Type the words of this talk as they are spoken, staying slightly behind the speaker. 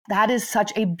That is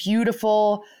such a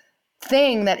beautiful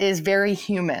thing that is very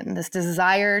human, this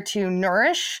desire to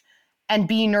nourish and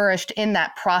be nourished in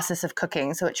that process of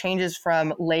cooking. So it changes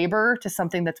from labor to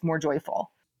something that's more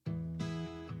joyful.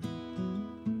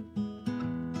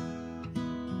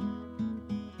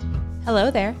 Hello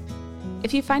there.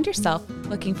 If you find yourself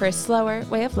looking for a slower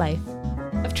way of life,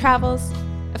 of travels,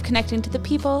 of connecting to the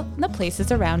people and the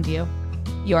places around you,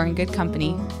 you're in good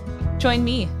company. Join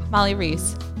me, Molly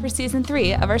Reese, for Season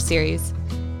 3 of our series,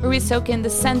 where we soak in the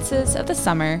senses of the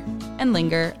summer and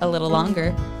linger a little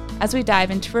longer as we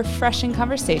dive into refreshing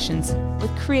conversations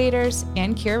with creators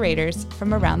and curators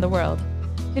from around the world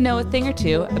who know a thing or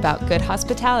two about good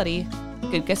hospitality,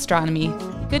 good gastronomy,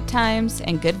 good times,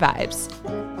 and good vibes.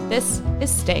 This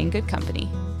is Stay in Good Company.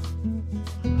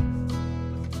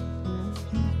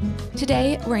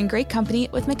 Today, we're in great company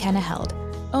with Makenna Held,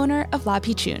 owner of La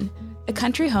Peetch, a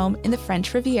country home in the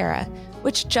French Riviera,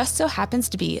 which just so happens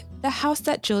to be the house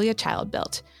that Julia Child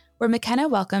built, where Makenna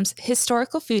welcomes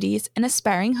historical foodies and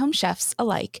aspiring home chefs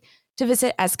alike to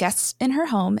visit as guests in her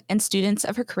home and students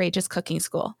of her courageous cooking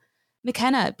school.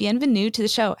 Makenna, bienvenue to the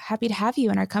show. Happy to have you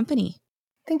in our company.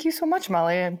 Thank you so much,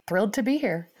 Molly. I'm thrilled to be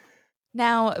here.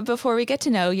 Now, before we get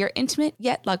to know your intimate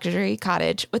yet luxury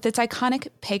cottage with its iconic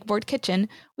pegboard kitchen,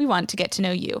 we want to get to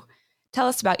know you. Tell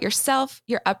us about yourself,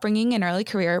 your upbringing and early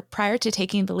career prior to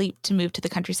taking the leap to move to the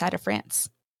countryside of France.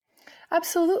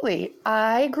 Absolutely.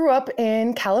 I grew up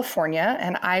in California,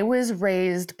 and I was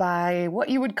raised by what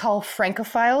you would call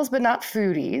Francophiles, but not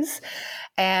foodies.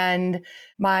 And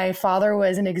my father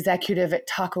was an executive at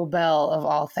Taco Bell, of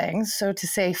all things. So to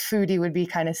say foodie would be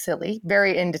kind of silly.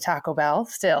 Very into Taco Bell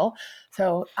still.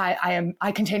 So I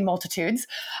contain multitudes.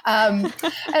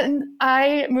 And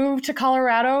I moved to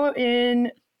Colorado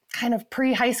in kind of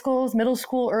pre-high schools, middle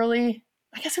school, early,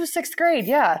 I guess it was sixth grade.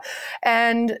 Yeah.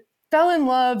 And fell in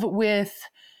love with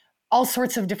all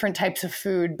sorts of different types of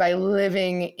food by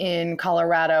living in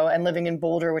Colorado and living in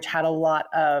Boulder, which had a lot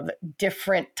of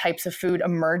different types of food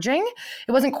emerging.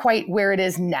 It wasn't quite where it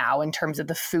is now in terms of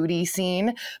the foodie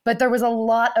scene, but there was a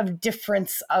lot of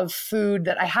difference of food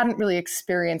that I hadn't really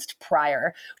experienced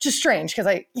prior, which is strange because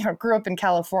I grew up in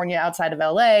California outside of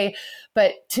LA,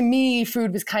 but to me,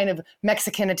 food was kind of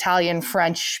Mexican, Italian,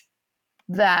 French.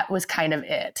 That was kind of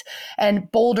it.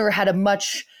 And Boulder had a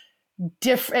much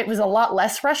it was a lot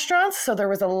less restaurants, so there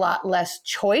was a lot less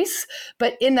choice,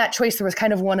 but in that choice there was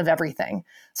kind of one of everything.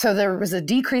 So there was a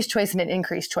decreased choice and an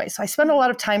increased choice. So I spent a lot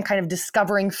of time kind of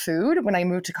discovering food when I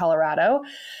moved to Colorado,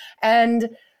 and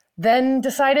then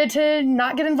decided to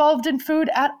not get involved in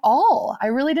food at all. I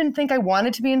really didn't think I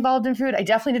wanted to be involved in food. I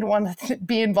definitely didn't want to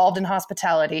be involved in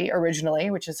hospitality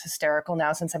originally, which is hysterical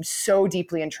now since I'm so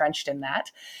deeply entrenched in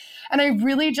that. And I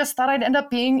really just thought I'd end up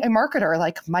being a marketer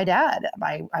like my dad.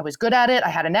 I was good at it. I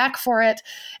had a knack for it.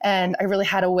 And I really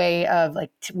had a way of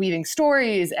weaving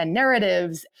stories and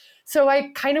narratives. So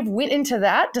I kind of went into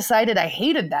that, decided I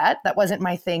hated that. That wasn't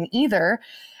my thing either.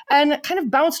 And kind of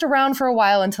bounced around for a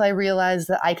while until I realized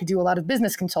that I could do a lot of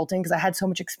business consulting because I had so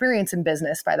much experience in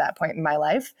business by that point in my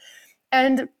life.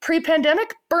 And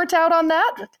pre-pandemic, burnt out on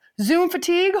that. Zoom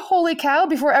fatigue, holy cow,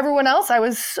 before everyone else, I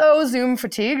was so Zoom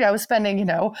fatigued. I was spending,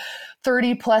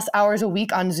 30 plus hours a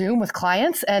week on Zoom with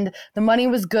clients, and the money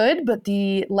was good, but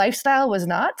the lifestyle was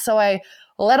not. So I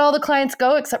let all the clients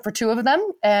go except for 2 of them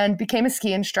and became a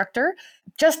ski instructor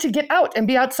just to get out and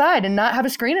be outside and not have a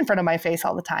screen in front of my face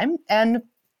all the time. And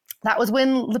that was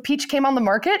when La Peetch came on the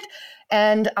market,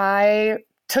 and I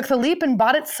took the leap and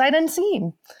bought it sight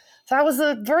unseen. So that was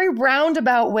a very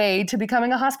roundabout way to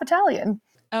becoming a hospitalian.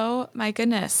 Oh my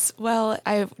goodness. Well,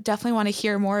 I definitely want to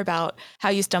hear more about how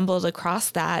you stumbled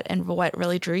across that and what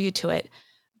really drew you to it.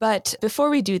 But before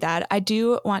we do that, I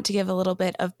do want to give a little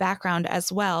bit of background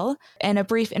as well and a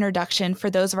brief introduction for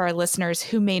those of our listeners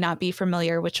who may not be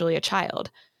familiar with Julia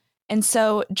Child. And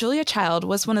so Julia Child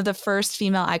was one of the first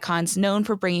female icons known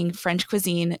for bringing French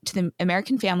cuisine to the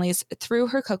American families through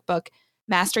her cookbook,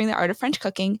 Mastering the Art of French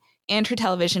Cooking, and her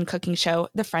television cooking show,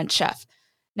 The French Chef.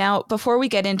 Now, before we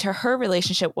get into her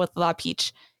relationship with La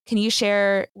Peetch, can you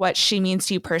share what she means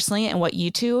to you personally and what you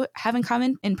two have in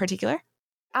common in particular?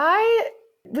 I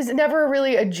was never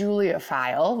really a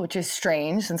Julia-phile, which is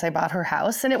strange since I bought her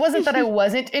house. And it wasn't that I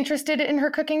wasn't interested in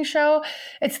her cooking show.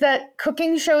 It's that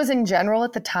cooking shows in general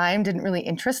at the time didn't really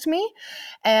interest me.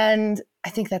 And I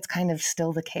think that's kind of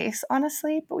still the case,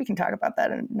 honestly, but we can talk about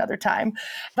that another time.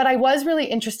 But I was really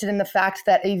interested in the fact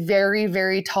that a very,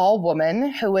 very tall woman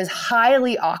who was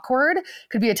highly awkward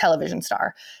could be a television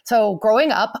star. So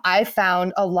growing up, I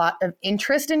found a lot of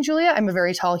interest in Julia. I'm a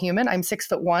very tall human. I'm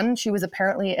 6'1". She was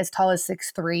apparently as tall as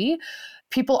 6'3".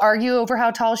 people argue over how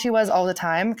tall she was all the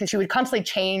time because she would constantly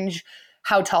change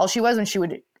how tall she was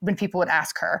when people would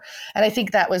ask her. And I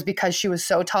think that was because she was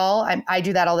so tall. I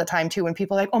do that all the time too. When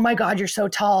people are like, oh my God, you're so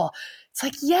tall. It's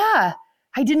like, yeah,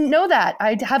 I didn't know that.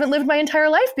 I haven't lived my entire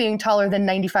life being taller than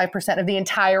 95% of the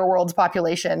entire world's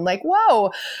population. Like,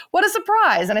 whoa, what a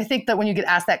surprise. And I think that when you get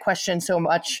asked that question so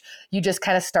much, you just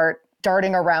kind of start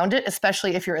darting around it,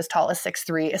 especially if you're as tall as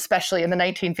 6'3", especially in the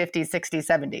 1950s, 60s,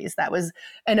 70s. That was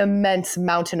an immense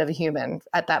mountain of a human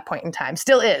at that point in time.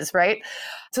 Still is, right?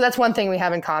 So that's one thing we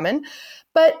have in common.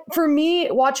 But for me,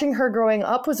 watching her growing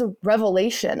up was a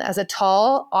revelation as a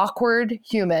tall, awkward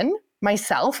human,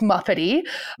 myself, Muppety,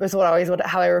 was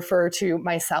how I refer to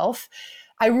myself.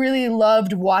 I really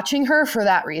loved watching her for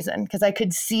that reason, because I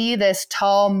could see this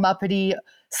tall, Muppety,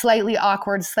 slightly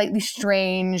awkward, slightly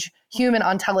strange human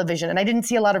on television. And I didn't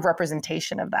see a lot of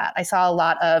representation of that. I saw a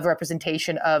lot of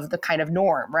representation of the kind of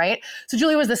norm, right? So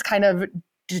Julia was this kind of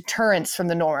deterrence from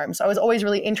the norm. So I was always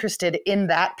really interested in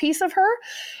that piece of her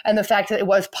and the fact that it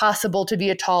was possible to be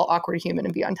a tall, awkward human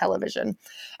and be on television.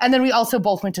 And then we also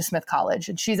both went to Smith College.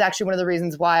 And she's actually one of the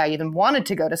reasons why I even wanted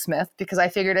to go to Smith, because I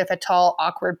figured if a tall,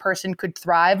 awkward person could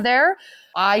thrive there,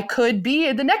 I could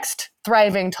be the next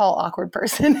thriving, tall, awkward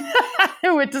person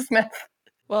who went to Smith.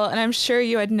 Well, and I'm sure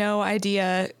you had no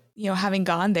idea, having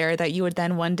gone there, that you would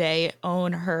then one day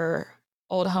own her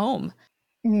old home.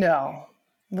 No.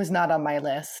 Was not on my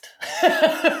list.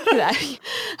 I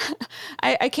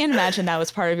can't imagine that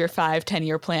was part of your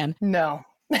 5-10-year plan. No.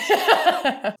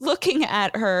 Looking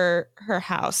at her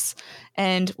house,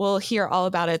 and we'll hear all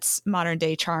about its modern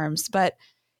day charms, but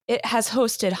it has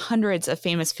hosted hundreds of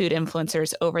famous food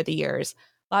influencers over the years.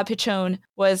 La Pichon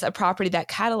was a property that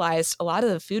catalyzed a lot of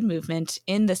the food movement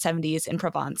in the 70s in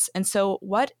Provence. And so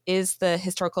what is the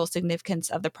historical significance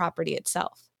of the property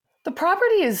itself? The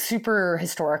property is super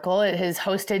historical. It has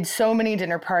hosted so many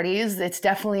dinner parties. It's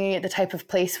definitely the type of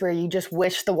place where you just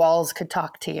wish the walls could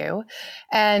talk to you.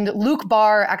 And Luc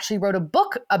Barr actually wrote a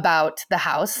book about the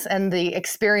house and the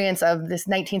experience of this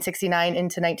 1969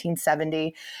 into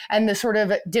 1970 and the sort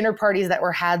of dinner parties that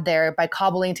were had there by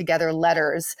cobbling together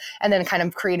letters and then kind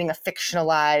of creating a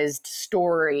fictionalized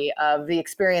story of the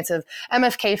experience of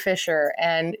MFK Fisher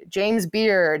and James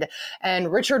Beard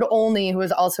and Richard Olney, who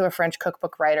was also a French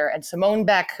cookbook writer, and Simone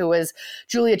Beck, who was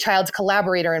Julia Child's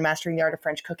collaborator in Mastering the Art of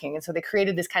French Cooking. And so they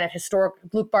created this kind of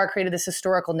Luc Barr created this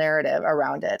historical narrative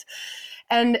around it.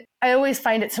 And I always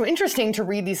find it so interesting to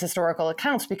read these historical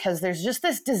accounts because there's just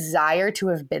this desire to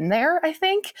have been there, I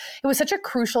think. It was such a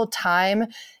crucial time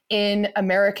in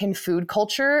American food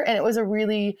culture, and it was a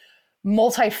really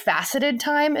multifaceted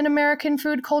time in American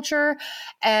food culture,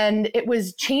 and it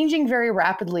was changing very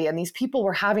rapidly. And these people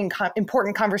were having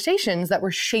important conversations that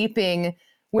were shaping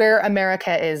where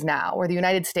America is now, where the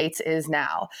United States is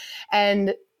now.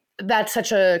 And that's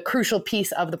such a crucial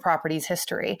piece of the property's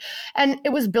history. And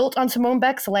it was built on Simone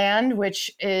Beck's land, which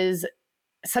is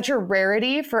such a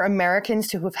rarity for Americans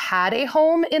to have had a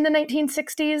home in the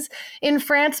 1960s in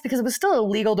France, because it was still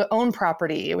illegal to own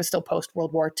property. It was still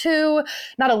post-World War II.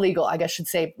 Not illegal, I guess I should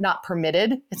say, not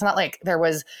permitted. It's not like it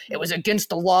was against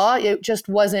the law. It just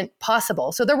wasn't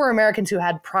possible. So there were Americans who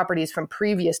had properties from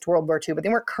previous to World War II, but they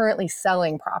weren't currently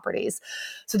selling properties.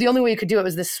 So the only way you could do it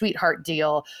was this sweetheart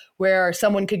deal where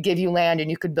someone could give you land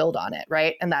and you could build on it,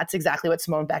 right? And that's exactly what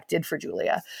Simone Beck did for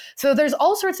Julia. So there's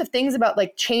all sorts of things about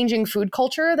like changing food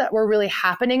culture that were really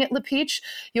happening at Le Peetch.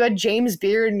 You had James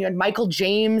Beard and you had Michael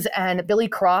James and Billy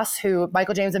Cross,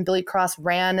 Michael James and Billy Cross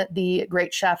ran the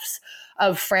great chefs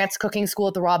of France cooking school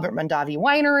at the Robert Mondavi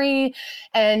Winery.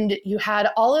 And you had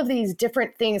all of these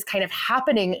different things kind of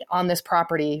happening on this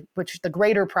property, which the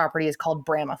greater property is called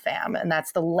Bramafam. And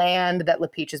that's the land that Le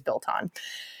Peetch is built on.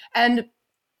 And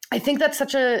I think that's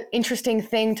such an interesting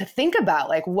thing to think about,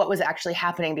 like what was actually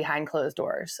happening behind closed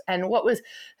doors and what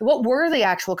were the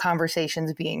actual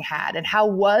conversations being had and how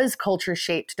was culture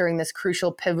shaped during this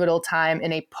crucial pivotal time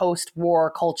in a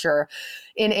post-war culture,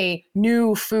 in a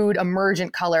new food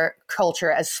emergent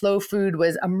culture as slow food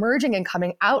was emerging and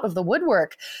coming out of the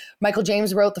woodwork. Michael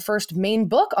James wrote the first main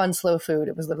book on slow food.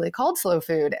 It was literally called Slow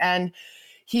Food. And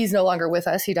he's no longer with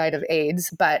us. He died of AIDS,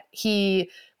 but he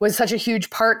was such a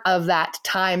huge part of that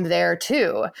time there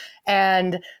too.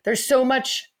 And there's so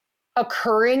much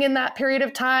occurring in that period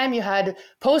of time. You had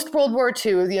post-World War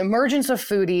II, the emergence of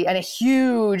foodie, and a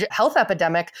huge health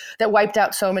epidemic that wiped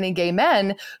out so many gay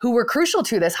men who were crucial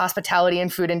to this hospitality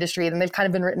and food industry. And they've kind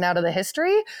of been written out of the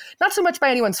history, not so much by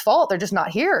anyone's fault. They're just not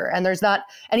here. And there's not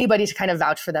anybody to kind of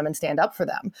vouch for them and stand up for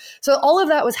them. So all of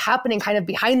that was happening kind of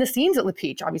behind the scenes at Le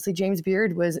Peetch. Obviously, James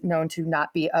Beard was known to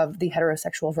not be of the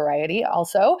heterosexual variety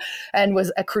also, and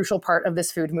was a crucial part of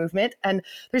this food movement. And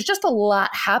there's just a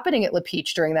lot happening at Le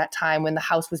Peetch during that time when the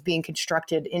house was being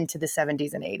constructed into the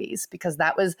 70s and 80s, because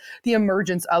that was the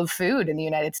emergence of food in the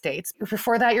United States.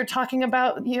 Before that, you're talking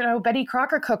about, Betty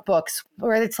Crocker cookbooks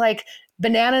where it's like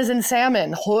bananas and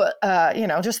salmon,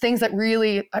 just things that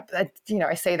really,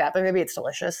 I say that, but maybe it's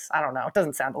delicious. I don't know. It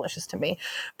doesn't sound delicious to me,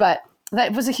 but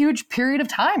that was a huge period of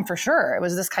time for sure. It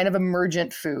was this kind of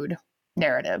emergent food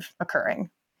narrative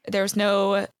occurring. There was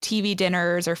no TV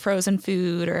dinners or frozen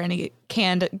food or any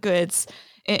canned goods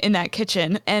in that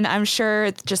kitchen. And I'm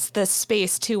sure just the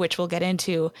space too, which we'll get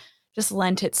into, just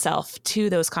lent itself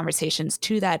to those conversations,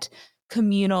 to that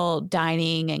communal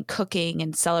dining and cooking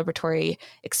and celebratory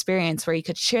experience where you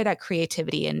could share that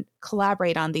creativity and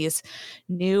collaborate on these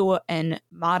new and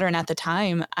modern at the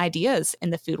time ideas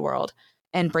in the food world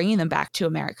and bringing them back to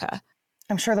America.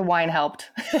 I'm sure the wine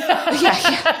helped.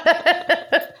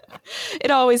 Yeah.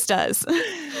 It always does.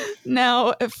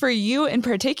 Now, for you in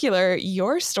particular,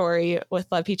 your story with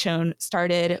Le Pichon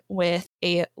started with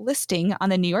a listing on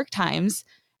the New York Times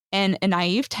and a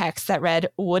naive text that read,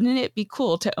 "Wouldn't it be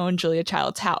cool to own Julia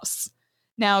Child's house?"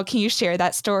 Now, can you share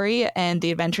that story and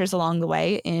the adventures along the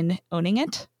way in owning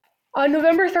it? On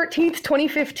November 13th,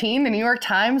 2015, the New York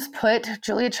Times put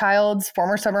Julia Child's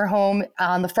former summer home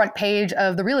on the front page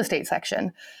of the real estate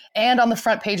section and on the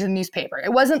front page of the newspaper.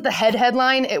 It wasn't the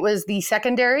headline, it was the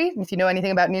secondary. If you know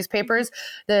anything about newspapers,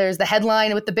 there's the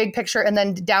headline with the big picture, and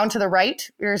then down to the right,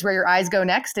 here's where your eyes go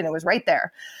next, and it was right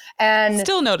there. And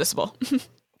still noticeable.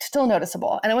 Still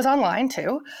noticeable. And it was online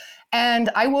too. And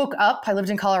I woke up, I lived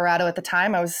in Colorado at the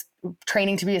time. I was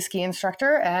training to be a ski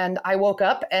instructor. And I woke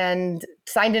up and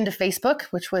signed into Facebook,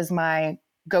 which was my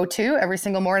go-to every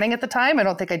single morning at the time. I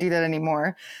don't think I do that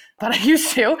anymore, but I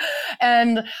used to.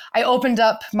 And I opened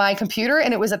up my computer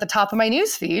and it was at the top of my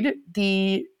newsfeed.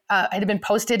 It had been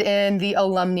posted in the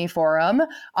alumni forum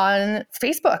on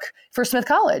Facebook for Smith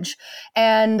College.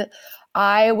 And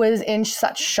I was in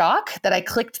such shock that I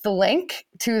clicked the link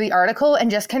to the article and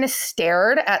just kind of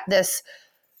stared at this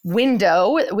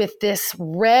window with this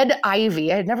red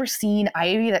ivy. I had never seen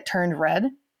ivy that turned red,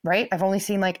 right? I've only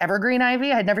seen like evergreen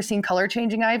ivy. I had never seen color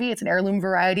changing ivy. It's an heirloom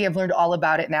variety. I've learned all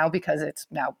about it now because it's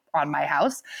now on my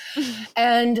house.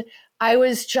 And I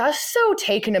was just so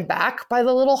taken aback by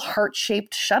the little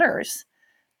heart-shaped shutters.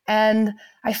 And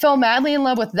I fell madly in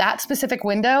love with that specific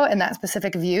window and that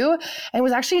specific view. And it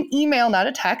was actually an email, not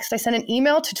a text. I sent an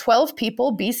email to 12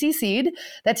 people, BCC'd,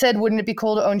 that said, "Wouldn't it be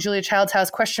cool to own Julia Child's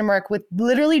house?" ? With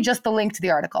literally just the link to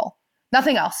the article.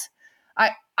 Nothing else.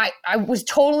 I was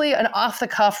totally an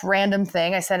off-the-cuff random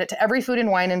thing. I sent it to every food and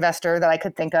wine investor that I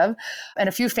could think of, and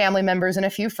a few family members and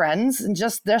a few friends, and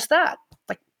just that.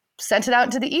 Like, sent it out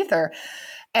into the ether.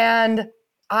 And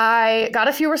I got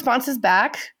a few responses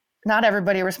back. Not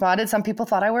everybody responded. Some people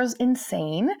thought I was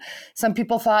insane. Some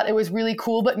people thought it was really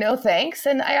cool, but no thanks.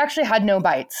 And I actually had no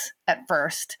bites at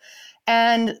first.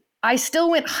 And I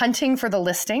still went hunting for the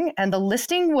listing, and the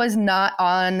listing was not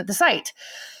on the site.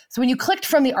 So when you clicked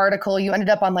from the article, you ended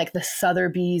up on like the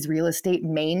Sotheby's real estate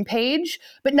main page,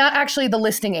 but not actually the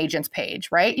listing agent's page,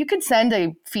 right? You could send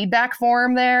a feedback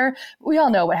form there. We all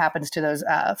know what happens to those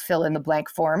fill in the blank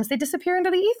forms. They disappear into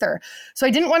the ether. So I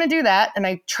didn't want to do that. And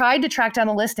I tried to track down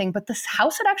the listing, but this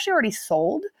house had actually already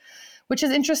sold, which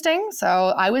is interesting.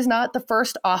 So I was not the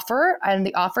first offer, and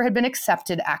the offer had been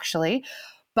accepted actually.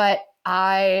 But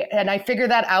I figured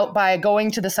that out by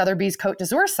going to the Sotheby's Côte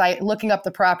d'Azur site, looking up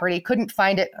the property, couldn't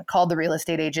find it, called the real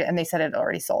estate agent, and they said it had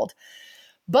already sold.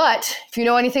 But if you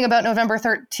know anything about November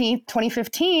 13th,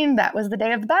 2015, that was the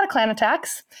day of the Bataclan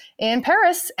attacks in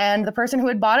Paris. And the person who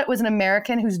had bought it was an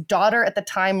American whose daughter at the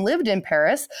time lived in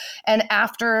Paris. And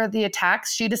after the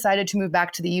attacks, she decided to move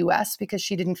back to the US because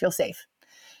she didn't feel safe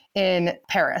in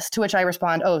Paris. To which I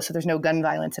respond, "Oh, so there's no gun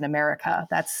violence in America.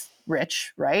 That's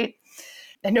rich, right?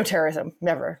 And no terrorism,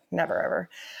 never, ever."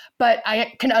 But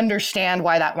I can understand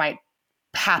why that might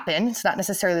happen. It's not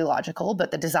necessarily logical, but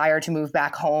the desire to move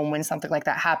back home when something like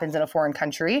that happens in a foreign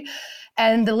country.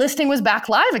 And the listing was back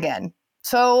live again.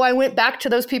 So I went back to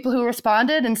those people who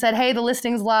responded and said, "Hey, the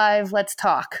listing's live, let's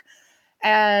talk."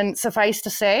 And suffice to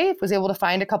say, was able to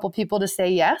find a couple people to say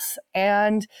yes.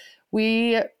 And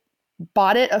we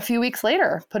bought it a few weeks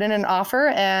later, put in an offer,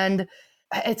 and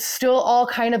it's still all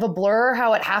kind of a blur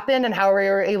how it happened and how we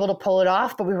were able to pull it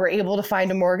off, but we were able to find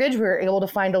a mortgage. We were able to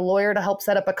find a lawyer to help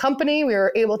set up a company. We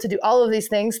were able to do all of these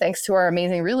things thanks to our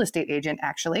amazing real estate agent,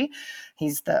 actually.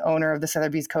 He's the owner of the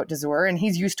Sotheby's Côte d'Azur, and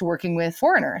he's used to working with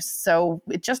foreigners. So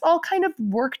it just all kind of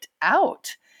worked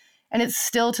out. And it's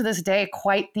still to this day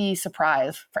quite the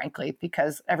surprise, frankly,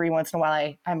 because every once in a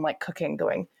while I'm like cooking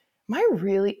going,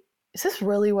 is this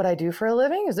really what I do for a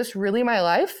living? Is this really my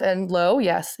life? And lo,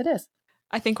 yes, it is.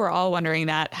 I think we're all wondering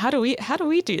that. How do we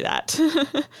do that?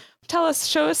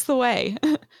 Show us the way.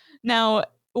 Now,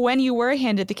 when you were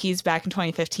handed the keys back in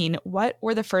 2015, what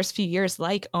were the first few years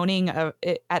like owning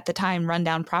at the time,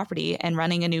 rundown property and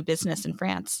running a new business in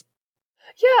France?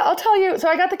 Yeah, I'll tell you. So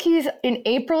I got the keys in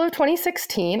April of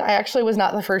 2016. I actually was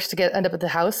not the first to end up at the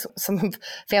house. Some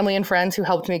family and friends who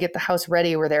helped me get the house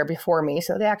ready were there before me.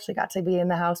 So they actually got to be in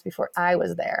the house before I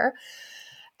was there.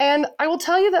 And I will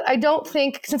tell you that I don't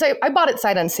think, since I bought it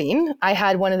sight unseen, I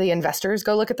had one of the investors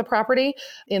go look at the property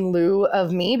in lieu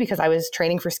of me because I was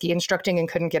training for ski instructing and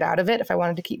couldn't get out of it if I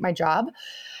wanted to keep my job.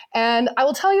 And I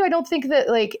will tell you, I don't think that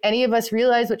like any of us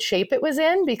realized what shape it was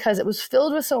in because it was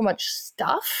filled with so much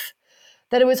stuff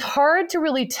that it was hard to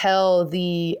really tell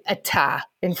the état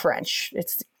in French.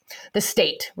 It's the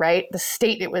state, right? The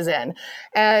state it was in.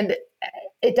 And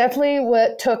it definitely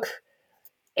took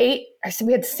we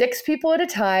had 6 people at a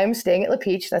time staying at La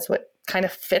Peetch. That's what kind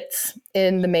of fits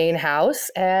in the main house.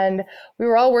 And we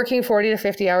were all working 40 to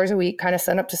 50 hours a week, kind of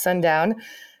sun up to sundown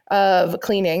of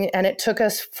cleaning. And it took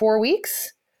us 4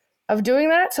 weeks of doing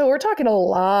that. So we're talking a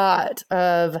lot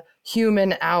of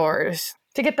human hours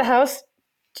to get the house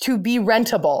to be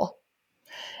rentable.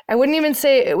 I wouldn't even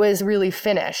say it was really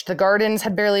finished. The gardens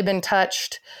had barely been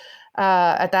touched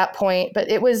at that point, but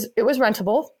it was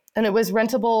rentable. And it was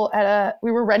rentable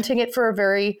we were renting it for a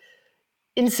very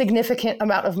insignificant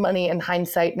amount of money in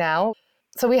hindsight now.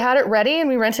 So we had it ready and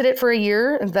we rented it for a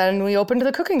year and then we opened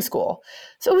the cooking school.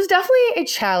 So it was definitely a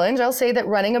challenge. I'll say that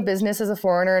running a business as a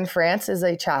foreigner in France is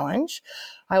a challenge.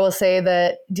 I will say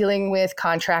that dealing with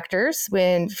contractors,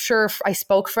 I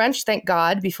spoke French, thank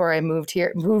God, before I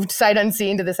moved sight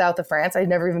unseen to the south of France. I'd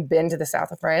never even been to the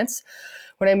south of France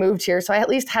when I moved here. So I at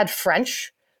least had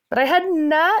French, but I had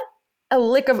not a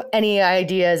lick of any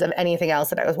ideas of anything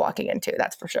else that I was walking into.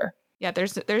 That's for sure. Yeah,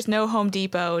 there's no Home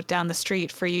Depot down the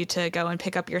street for you to go and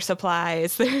pick up your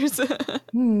supplies.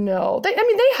 No, they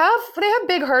have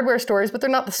big hardware stores, but they're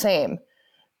not the same.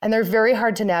 And they're very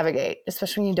hard to navigate,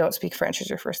 especially when you don't speak French as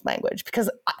your first language, because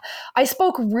I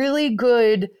spoke really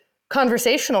good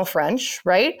conversational French,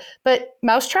 right? But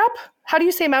mousetrap, how do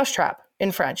you say mousetrap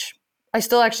in French? I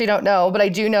still actually don't know, but I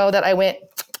do know that I went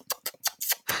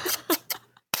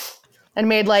and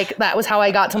made that was how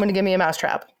I got someone to give me a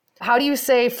mousetrap. How do you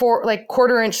say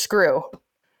quarter-inch screw?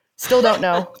 Still don't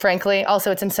know, frankly.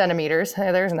 Also, it's in centimeters.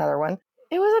 Hey, there's another one.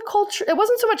 It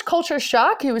wasn't so much culture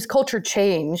shock, it was culture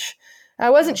change. I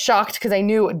wasn't shocked because I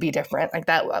knew it would be different like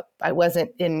that. I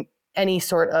wasn't in any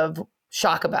sort of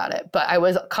shock about it, but I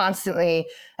was constantly,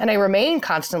 and I remain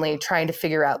constantly trying to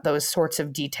figure out those sorts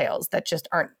of details that just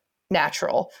aren't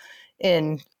natural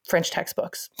in French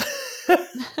textbooks.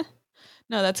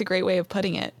 No, that's a great way of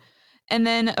putting it. And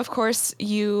then, of course,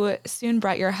 you soon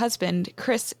brought your husband,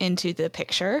 Chris, into the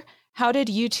picture. How did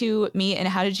you two meet and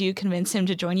how did you convince him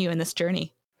to join you in this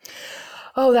journey?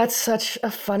 Oh, that's such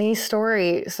a funny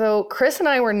story. So Chris and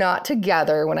I were not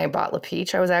together when I bought La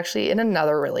Peetch. I was actually in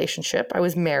another relationship. I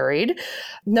was married.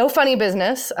 No funny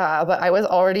business, but I was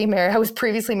already married. I was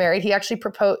previously married. He actually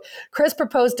Chris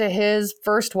proposed to his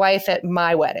first wife at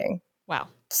my wedding. Wow.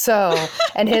 So,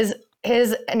 and his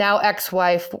now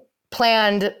ex-wife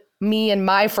planned me and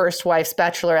my first wife's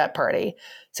bachelorette party.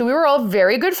 So we were all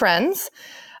very good friends.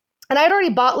 And I'd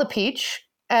already bought La Peetch,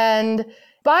 and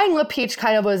buying La Peetch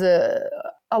kind of was a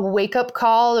wake-up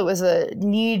call. It was a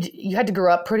need. You had to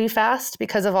grow up pretty fast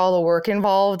because of all the work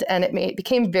involved. And it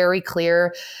became very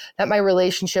clear that my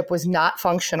relationship was not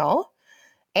functional.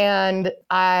 And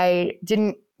I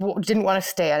didn't want to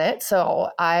stay in it. So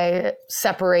I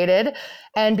separated.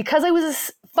 And because I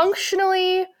was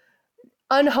functionally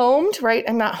unhomed, right?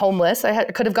 I'm not homeless. I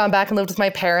could have gone back and lived with my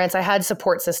parents. I had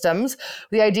support systems.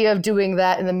 The idea of doing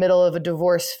that in the middle of a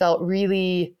divorce felt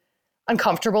really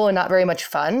uncomfortable and not very much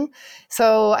fun.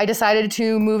 So I decided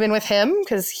to move in with him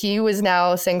because he was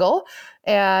now single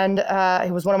and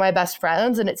he was one of my best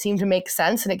friends, and it seemed to make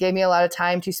sense. And it gave me a lot of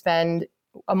time to spend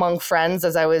among friends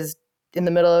as I was in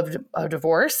the middle of a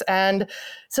divorce. And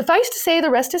suffice to say, the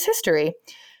rest is history.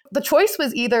 The choice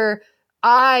was either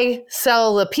I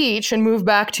sell La Peetch and move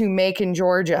back to Macon,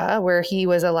 Georgia, where he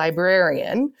was a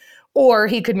librarian, or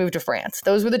he could move to France.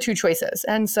 Those were the two choices.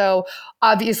 And so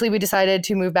obviously we decided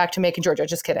to move back to Macon, Georgia.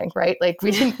 Just kidding, right? Like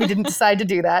we didn't decide to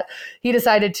do that. He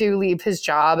decided to leave his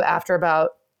job after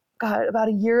about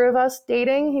a year of us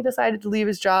dating. He decided to leave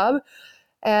his job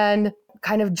and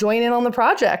kind of join in on the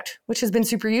project, which has been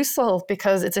super useful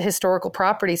because it's a historical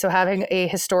property. So having a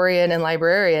historian and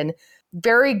librarian,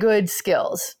 very good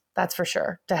skills, that's for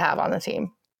sure, to have on the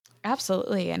team.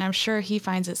 Absolutely. And I'm sure he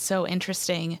finds it so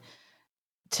interesting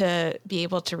to be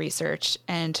able to research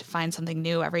and find something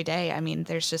new every day. I mean,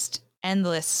 there's just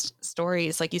endless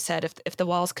stories, like you said, if the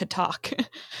walls could talk.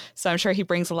 So I'm sure he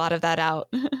brings a lot of that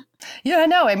out. Yeah,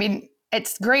 no, I mean,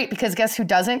 it's great because guess who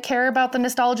doesn't care about the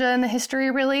nostalgia and the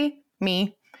history, really?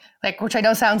 Me. Like, which I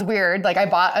know sounds weird. Like, I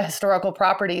bought a historical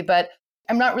property, but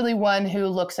I'm not really one who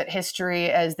looks at history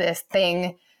as this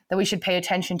thing that we should pay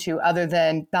attention to other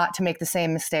than not to make the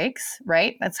same mistakes,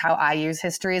 right? That's how I use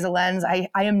history as a lens. I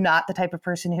am not the type of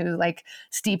person who like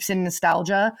steeps in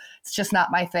nostalgia. It's just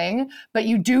not my thing. But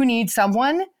you do need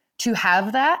someone to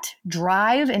have that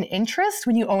drive and interest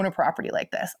when you own a property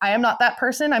like this. I am not that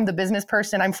person. I'm the business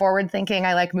person. I'm forward thinking.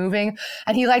 I like moving.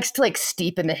 And he likes to like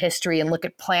steep in the history and look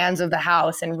at plans of the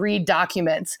house and read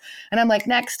documents. And I'm like,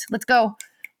 next, let's go.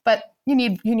 But you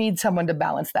need someone to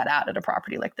balance that out at a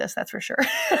property like this. That's for sure.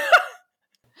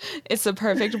 It's a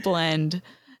perfect blend.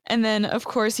 And then, of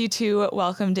course, you two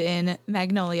welcomed in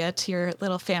Magnolia to your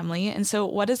little family. And so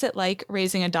what is it like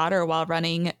raising a daughter while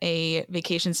running a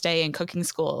vacation stay and cooking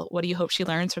school? What do you hope she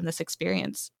learns from this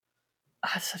experience?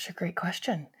 That's such a great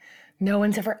question. No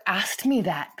one's ever asked me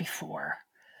that before.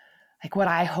 Like what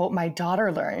I hope my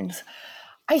daughter learns.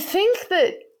 I think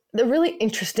that the really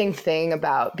interesting thing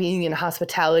about being in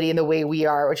hospitality in the way we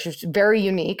are, which is very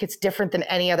unique, it's different than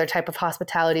any other type of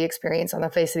hospitality experience on the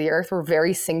face of the earth. We're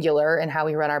very singular in how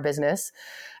we run our business.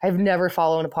 I've never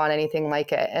followed upon anything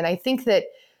like it. And I think that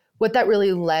what that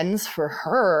really lends for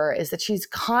her is that she's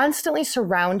constantly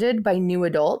surrounded by new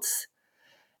adults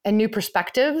and new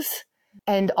perspectives.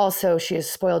 And also she is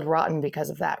spoiled rotten because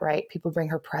of that, right? People bring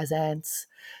her presents.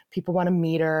 People want to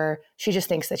meet her. She just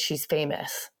thinks that she's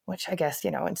famous, which I guess,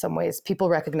 in some ways people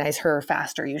recognize her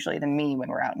faster usually than me when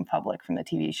we're out in public from the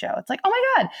TV show. It's like, oh my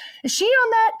God, is she on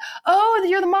that? Oh,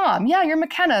 you're the mom. Yeah, you're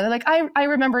Makenna. They're like, I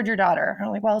remembered your daughter.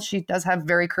 I'm like, well, she does have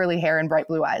very curly hair and bright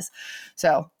blue eyes.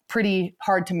 So pretty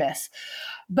hard to miss.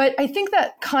 But I think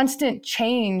that constant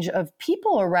change of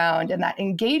people around and that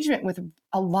engagement with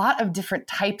a lot of different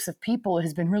types of people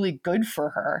has been really good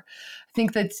for her. I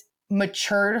think that's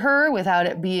matured her without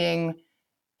it being,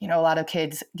 a lot of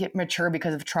kids get mature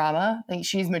because of trauma. I think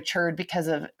she's matured because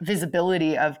of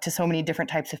visibility to so many different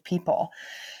types of people.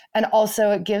 And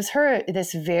also it gives her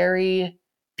this very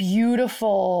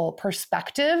beautiful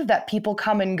perspective that people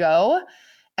come and go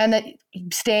and that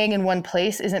staying in one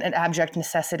place isn't an abject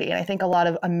necessity. And I think a lot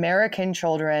of American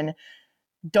children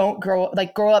don't grow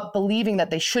up believing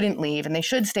that they shouldn't leave and they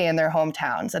should stay in their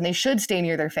hometowns and they should stay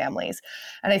near their families.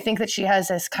 And I think that she has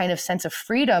this kind of sense of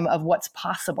freedom of what's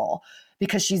possible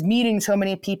because she's meeting so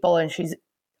many people and she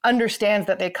understands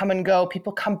that they come and go.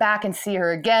 People come back and see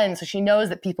her again. So she knows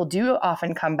that people do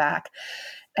often come back.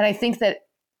 And I think that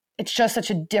it's just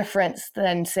such a difference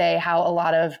than, say, how a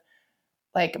lot of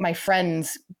like my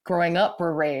friends growing up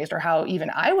were raised or how even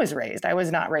I was raised. I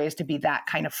was not raised to be that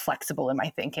kind of flexible in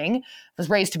my thinking. I was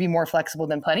raised to be more flexible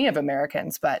than plenty of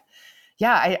Americans. But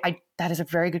yeah, I that is a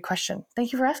very good question.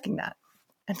 Thank you for asking that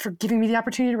and for giving me the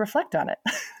opportunity to reflect on it.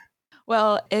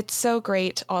 Well, it's so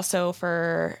great also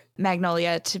for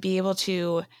Magnolia to be able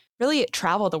to really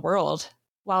travel the world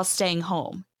while staying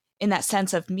home in that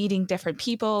sense of meeting different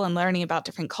people and learning about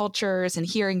different cultures and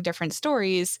hearing different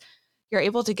stories. You're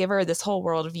able to give her this whole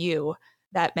world view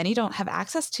that many don't have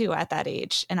access to at that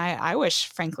age. And I wish,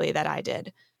 frankly, that I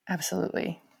did.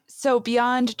 Absolutely. So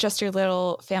beyond just your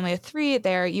little family of three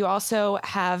there, you also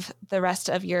have the rest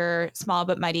of your small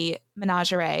but mighty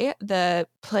menagerie that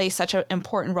play such an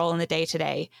important role in the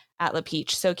day-to-day at La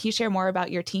Peetch. So can you share more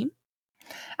about your team?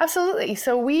 Absolutely.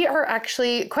 So we are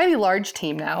actually quite a large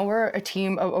team now. We're a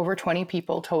team of over 20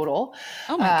 people total.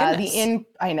 Oh my goodness.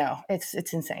 I know, it's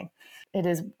insane. It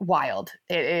is wild.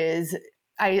 It is.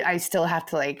 I still have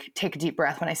to take a deep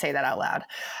breath when I say that out loud.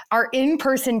 Our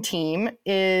in-person team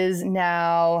is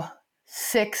now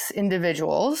 6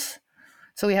 individuals.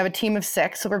 So we have a team of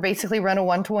 6. So we're basically run a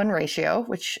 1-to-1 ratio,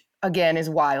 which again is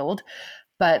wild,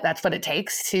 but that's what it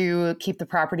takes to keep the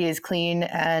property as clean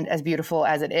and as beautiful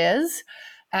as it is.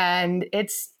 And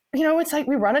it's like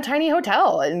we run a tiny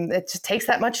hotel and it just takes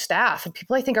that much staff. And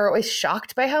people, I think, are always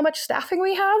shocked by how much staffing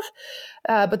we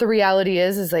have. But the reality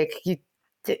is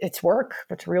it's work.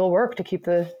 It's real work to keep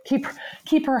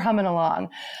her humming along.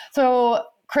 So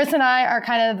Chris and I are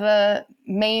kind of the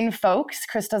main folks.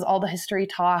 Chris does all the history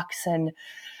talks and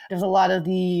there's a lot of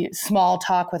the small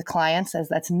talk with clients, as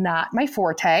that's not my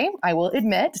forte. I will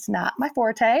admit, it's not my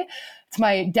forte. It's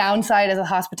my downside as a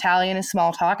hospitalian is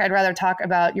small talk. I'd rather talk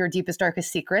about your deepest, darkest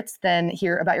secrets than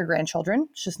hear about your grandchildren.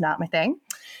 It's just not my thing.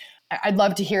 I'd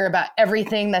love to hear about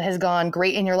everything that has gone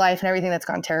great in your life and everything that's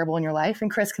gone terrible in your life. And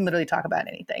Chris can literally talk about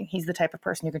anything. He's the type of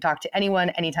person who can talk to anyone,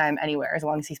 anytime, anywhere, as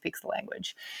long as he speaks the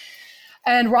language.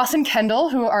 And Ross and Kendall,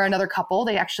 who are another couple,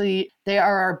 they are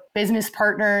our business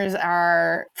partners,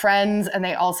 our friends, and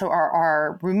they also are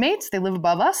our roommates. They live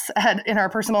above us in our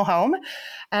personal home.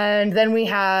 And then we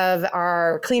have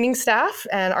our cleaning staff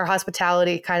and our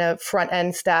hospitality kind of front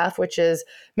end staff, which is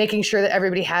making sure that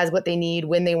everybody has what they need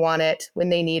when they want it, when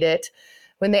they need it,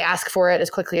 when they ask for it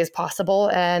as quickly as possible.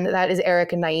 And that is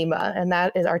Eric and Naima. And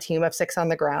that is our team of 6 on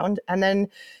the ground. And then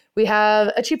we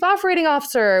have a chief operating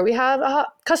officer. We have a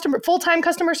full-time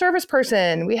customer service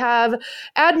person. We have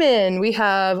admin. We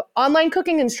have online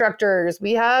cooking instructors.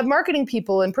 We have marketing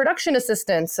people and production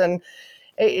assistants. And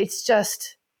it's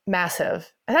just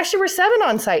massive. And actually, we're 7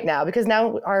 on site now because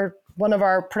now one of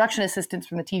our production assistants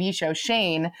from the TV show,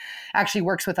 Shane, actually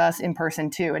works with us in person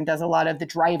too and does a lot of the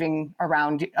driving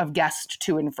around of guests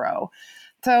to and fro.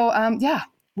 So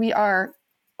we are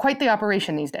quite the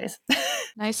operation these days.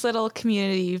 Nice little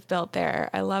community you've built there.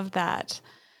 I love that.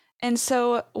 And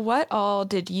so what all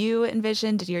did you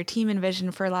envision, did your team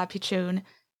envision for La Pichoon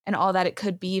and all that it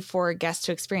could be for guests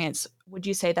to experience? Would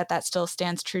you say that that still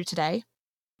stands true today?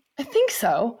 I think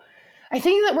so. I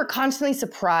think that we're constantly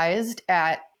surprised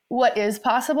at what is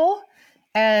possible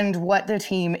and what the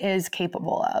team is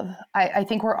capable of. I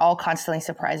think we're all constantly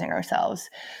surprising ourselves.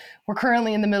 We're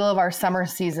currently in the middle of our summer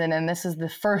season, and this is the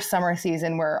first summer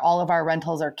season where all of our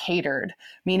rentals are catered,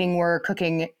 meaning we're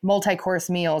cooking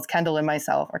multi-course meals. Kendall and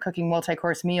myself are cooking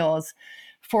multi-course meals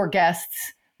for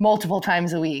guests multiple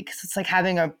times a week. So it's like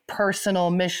having a personal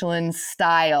Michelin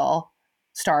style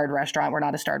starred restaurant. We're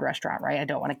not a starred restaurant, right? I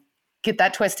don't want to get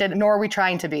that twisted, nor are we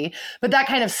trying to be, but that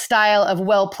kind of style of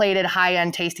well-plated,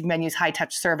 high-end tasting menus,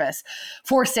 high-touch service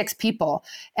for 6 people.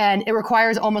 And it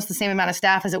requires almost the same amount of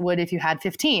staff as it would if you had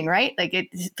 15, right? Like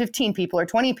 15 people or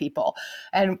 20 people.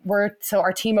 And so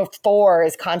our team of 4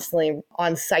 is constantly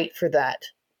on site for that.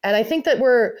 And I think that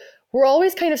we're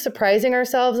always kind of surprising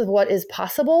ourselves of what is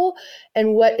possible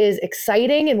and what is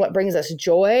exciting and what brings us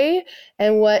joy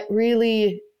and what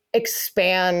really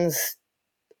expands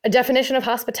a definition of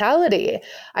hospitality.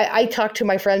 I talk to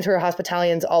my friends who are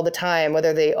hospitalians all the time,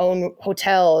 whether they own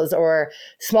hotels or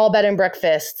small bed and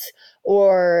breakfasts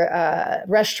or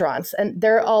restaurants. And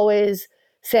they're always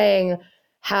saying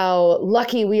how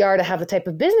lucky we are to have the type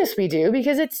of business we do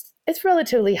because it's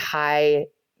relatively high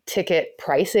ticket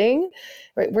pricing,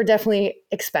 right? We're definitely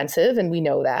expensive and we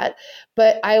know that.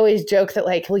 But I always joke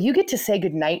that you get to say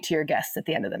goodnight to your guests at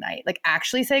the end of the night,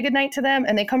 actually say goodnight to them.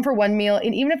 And they come for one meal.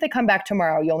 And even if they come back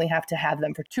tomorrow, you only have to have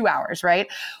them for 2 hours, right?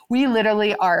 We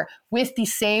literally are with the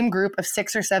same group of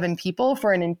 6 or 7 people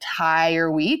for an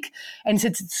entire week. And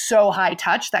since it's so high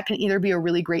touch, that can either be a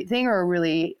really great thing or a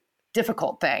really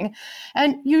difficult thing.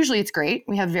 And usually it's great.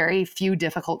 We have very few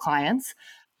difficult clients.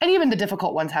 And even the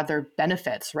difficult ones have their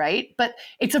benefits, right? But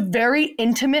it's a very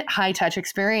intimate, high-touch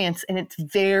experience, and it's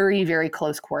very, very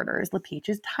close quarters. La Peetch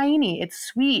is tiny. It's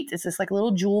sweet. It's this little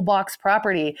jewel box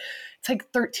property. It's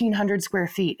 1,300 square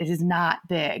feet. It is not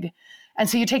big. And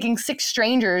so you're taking 6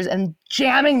 strangers and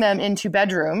jamming them into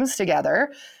bedrooms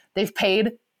together. They've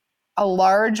paid a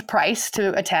large price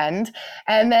to attend.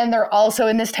 And then they're also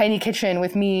in this tiny kitchen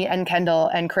with me and Kendall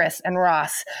and Chris and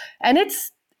Ross. And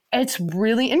it's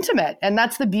really intimate. And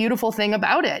that's the beautiful thing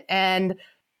about it. And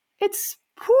it's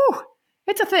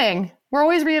a thing. We're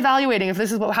always reevaluating if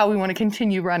this is how we want to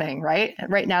continue running, right?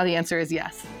 And right now, the answer is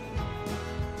yes.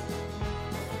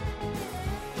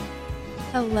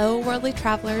 Hello, worldly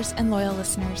travelers and loyal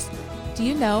listeners. Do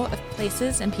you know of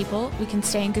places and people we can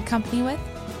stay in good company with?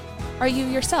 Are you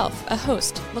yourself a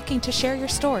host looking to share your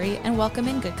story and welcome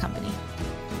in good company?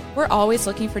 We're always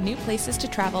looking for new places to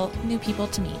travel, new people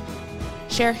to meet.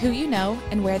 Share who you know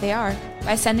and where they are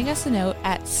by sending us a note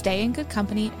at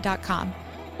stayingoodcompany.com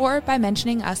or by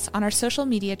mentioning us on our social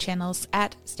media channels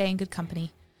at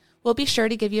stayingoodcompany. We'll be sure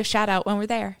to give you a shout out when we're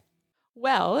there.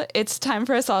 Well, it's time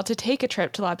for us all to take a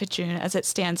trip to La Pichoon as it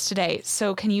stands today.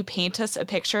 So can you paint us a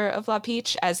picture of La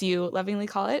Peetch, as you lovingly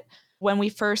call it? When we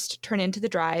first turn into the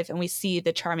drive and we see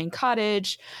the charming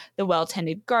cottage, the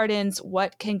well-tended gardens,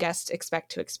 what can guests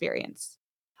expect to experience?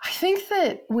 I think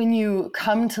that when you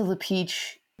come to La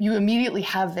Peetch, you immediately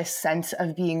have this sense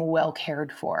of being well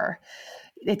cared for.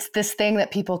 it's this thing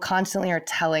that people constantly are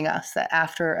telling us that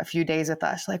after a few days with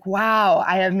us, like, wow,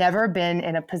 I have never been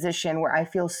in a position where I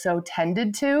feel so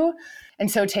tended to and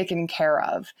so taken care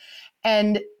of.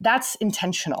 And that's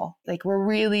intentional. Like, we're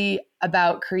really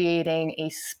about creating a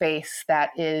space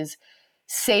that is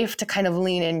safe to kind of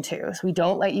lean into. So we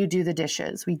don't let you do the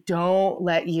dishes. We don't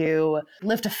let you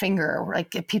lift a finger.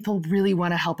 Like, if people really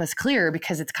want to help us clear,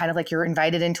 because it's kind of like you're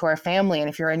invited into our family. And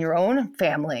if you're in your own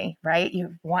family, right,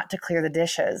 you want to clear the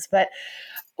dishes. But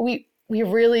we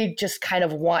really just kind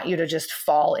of want you to just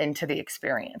fall into the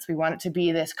experience. We want it to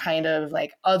be this kind of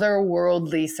like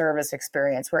otherworldly service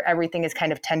experience where everything is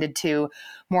kind of tended to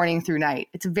morning through night.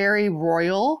 It's very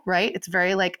royal, right? It's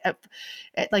very like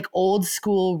old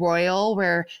school royal,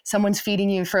 where someone's feeding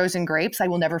you frozen grapes. I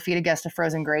will never feed a guest a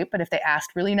frozen grape, but if they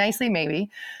asked really nicely, maybe.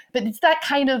 But it's that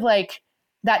kind of like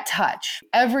that touch.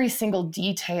 Every single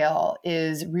detail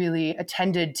is really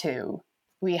attended to.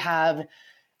 We have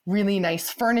really nice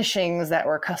furnishings that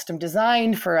were custom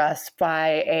designed for us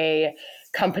by a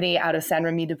company out of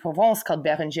Saint-Rémy de Provence called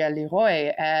Bérengère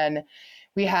Leroy. And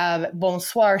we have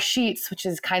Bonsoir Sheets, which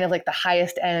is kind of like the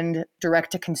highest end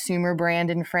direct-to-consumer brand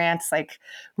in France, like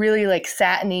really like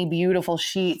satiny, beautiful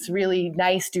sheets, really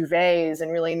nice duvets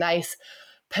and really nice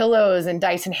pillows and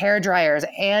Dyson hair dryers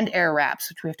and air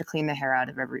wraps, which we have to clean the hair out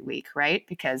of every week, right?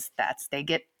 Because they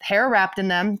get hair wrapped in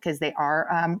them because they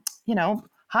are,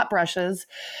 hot brushes,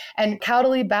 and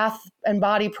Caudalie bath and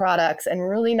body products, and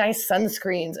really nice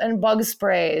sunscreens and bug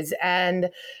sprays and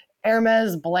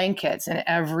Hermes blankets in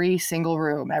every single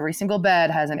room. Every single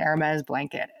bed has an Hermes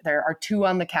blanket. There are 2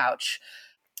 on the couch.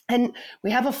 And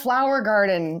we have a flower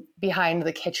garden behind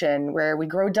the kitchen where we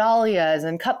grow dahlias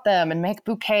and cut them and make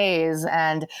bouquets.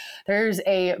 And there's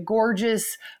a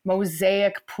gorgeous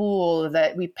mosaic pool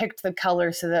that we picked the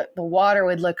color so that the water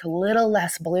would look a little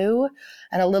less blue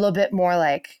and a little bit more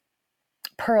like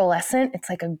pearlescent. It's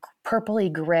like a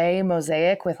purpley gray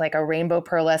mosaic with like a rainbow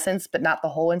pearlescence, but not the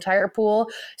whole entire pool.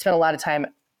 Spent a lot of time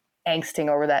angsting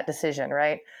over that decision,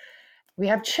 right? We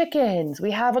have chickens.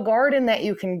 We have a garden that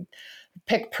you can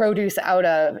pick produce out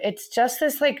of. It's just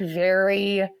this like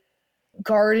very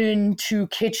garden to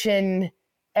kitchen,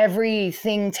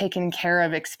 everything taken care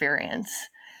of experience.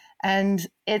 And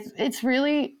it's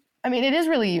really, I mean, it is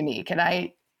really unique. And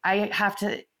I have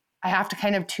to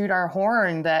kind of toot our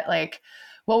horn that like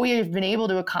what we have been able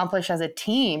to accomplish as a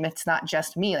team, it's not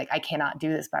just me. Like, I cannot do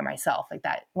this by myself. Like,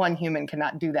 that one human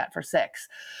cannot do that for 6.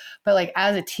 But like,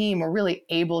 as a team, we're really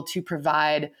able to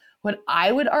provide what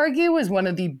I would argue is one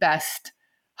of the best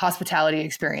hospitality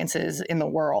experiences in the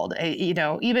world.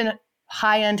 Even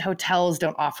high-end hotels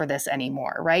don't offer this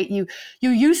anymore, right? You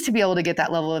used to be able to get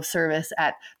that level of service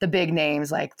at the big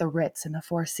names like the Ritz and the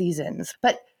Four Seasons.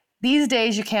 But these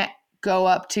days you can't go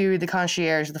up to the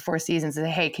concierge of the Four Seasons and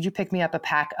say, hey, could you pick me up a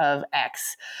pack of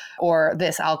X or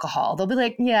this alcohol? They'll be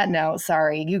like, yeah, no,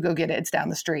 sorry, you go get it. It's down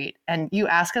the street. And you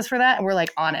ask us for that, and we're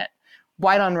like, on it.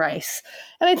 White on rice.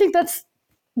 And I think that's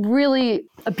really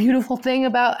a beautiful thing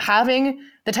about having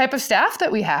the type of staff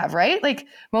that we have, right? Like,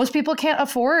 most people can't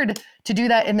afford to do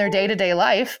that in their day-to-day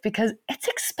life because it's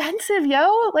expensive,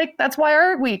 yo. Like, that's why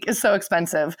our week is so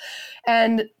expensive.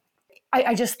 And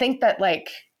I just think that like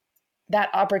that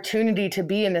opportunity to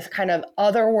be in this kind of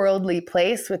otherworldly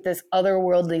place with this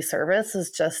otherworldly service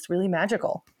is just really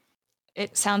magical.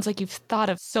 It sounds like you've thought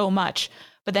of so much,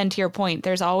 but then to your point,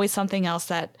 there's always something else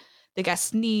that the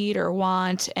guests need or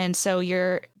want. And so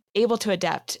you're able to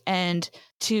adapt and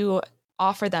to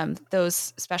offer them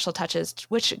those special touches,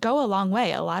 which go a long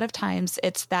way. A lot of times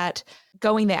it's that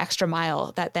going the extra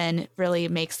mile that then really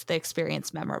makes the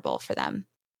experience memorable for them.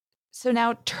 So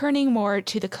now turning more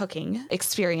to the cooking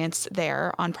experience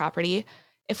there on property,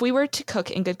 if we were to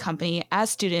cook in good company as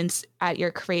students at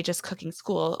your Courageous Cooking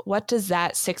School, what does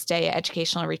that 6-day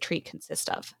educational retreat consist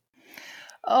of?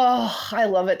 Oh, I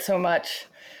love it so much.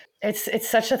 It's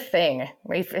such a thing.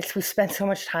 We've spent so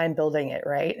much time building it,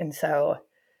 right? And so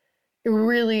it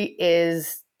really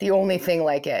is the only thing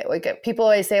like it. Like, people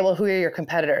always say, well, who are your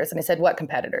competitors? And I said, what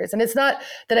competitors? And it's not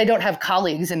that I don't have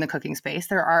colleagues in the cooking space.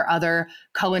 There are other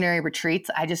culinary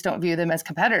retreats. I just don't view them as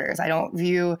competitors. I don't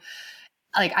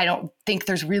think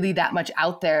there's really that much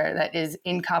out there that is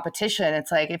in competition.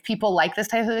 It's like, if people like this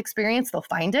type of experience, they'll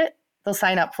find it, they'll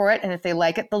sign up for it. And if they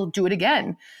like it, they'll do it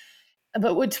again.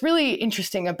 But what's really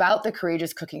interesting about the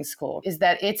Courageous Cooking School is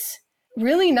that it's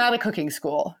really not a cooking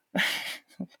school.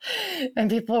 And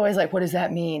people are always like, what does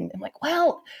that mean? I'm like,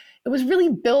 well, it was really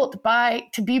built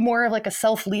to be more of like a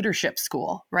self-leadership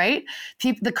school, right?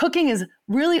 The cooking is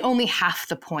really only half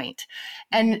the point.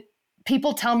 And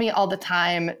people tell me all the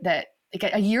time that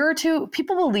like a year or two,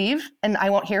 people will leave and I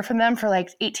won't hear from them for like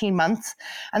 18 months.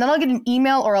 And then I'll get an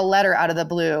email or a letter out of the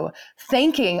blue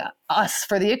thanking us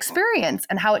for the experience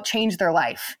and how it changed their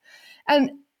life.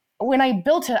 And when I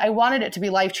built it, I wanted it to be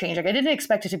life-changing. I didn't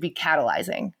expect it to be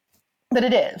catalyzing, but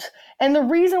it is. And the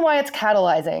reason why it's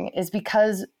catalyzing is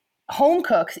because home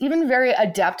cooks, even very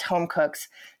adept home cooks,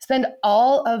 spend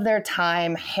all of their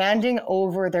time handing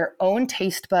over their own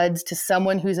taste buds to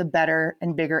someone who's a better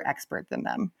and bigger expert than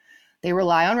them. They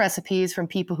rely on recipes from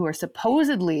people who are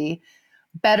supposedly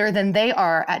better than they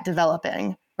are at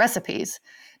developing recipes.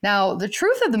 Now, the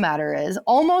truth of the matter is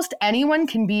almost anyone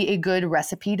can be a good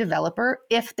recipe developer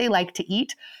if they like to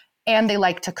eat and they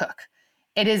like to cook.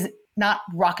 It is not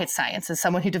rocket science. As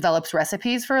someone who develops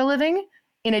recipes for a living,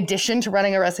 in addition to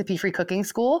running a recipe-free cooking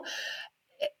school,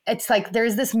 it's like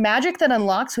there's this magic that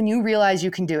unlocks when you realize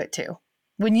you can do it too.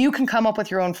 When you can come up with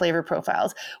your own flavor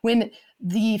profiles, when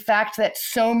the fact that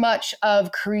so much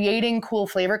of creating cool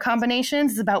flavor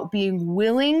combinations is about being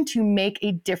willing to make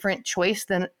a different choice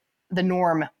than the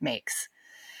norm makes.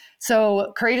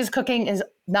 So courageous cooking is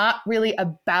not really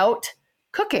about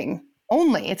cooking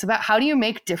only. It's about how do you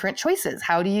make different choices?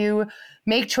 How do you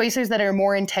make choices that are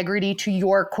more integrity to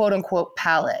your quote unquote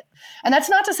palate? And that's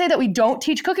not to say that we don't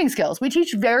teach cooking skills. We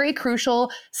teach very crucial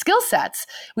skill sets.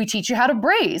 We teach you how to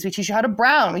braise. We teach you how to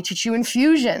brown. We teach you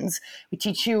infusions. We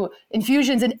teach you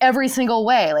infusions in every single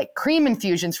way, like cream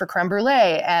infusions for creme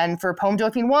brulee and for pomme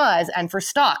dauphinoise and for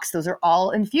stocks. Those are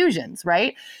all infusions,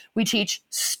 right? We teach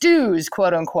stews,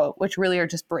 quote unquote, which really are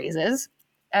just braises.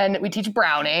 And we teach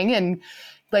browning and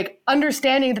like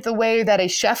understanding that the way that a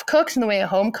chef cooks and the way a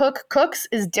home cook cooks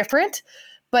is different,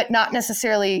 but not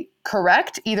necessarily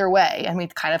correct either way. And we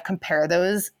kind of compare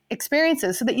those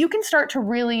experiences so that you can start to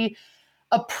really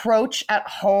approach at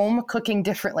home cooking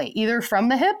differently, either from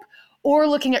the hip or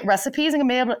looking at recipes and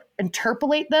be able to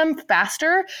interpolate them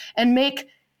faster and make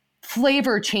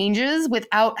flavor changes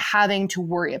without having to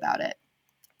worry about it.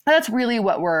 And that's really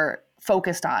what we're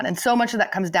focused on. And so much of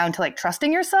that comes down to like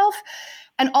trusting yourself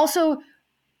and also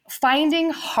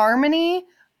finding harmony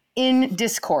in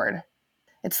discord.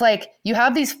 It's like you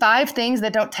have these 5 things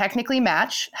that don't technically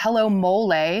match. Hello,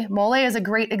 mole. Mole is a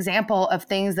great example of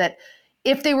things that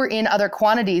if they were in other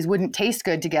quantities wouldn't taste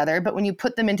good together. But when you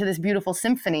put them into this beautiful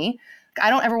symphony, I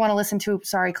don't ever want to listen to,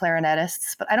 sorry,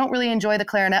 clarinetists, but I don't really enjoy the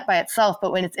clarinet by itself.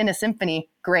 But when it's in a symphony,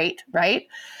 great, right?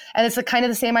 And it's kind of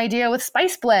the same idea with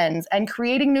spice blends and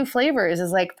creating new flavors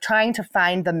is like trying to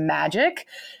find the magic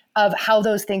of how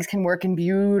those things can work in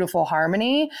beautiful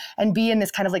harmony and be in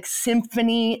this kind of like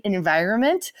symphony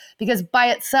environment. Because by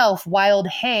itself, wild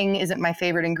hang isn't my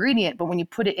favorite ingredient, but when you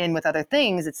put it in with other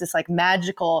things, it's this like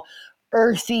magical,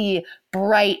 earthy,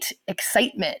 bright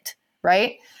excitement,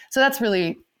 right? So that's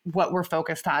really what we're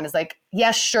focused on is like,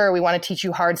 yes, sure, we want to teach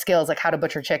you hard skills like how to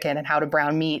butcher chicken and how to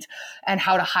brown meat and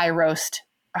how to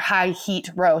high heat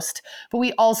roast. But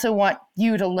we also want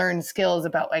you to learn skills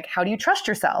about like, how do you trust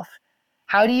yourself?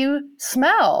 How do you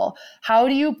smell? How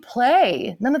do you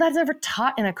play? None of that's ever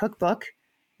taught in a cookbook,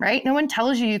 right? No one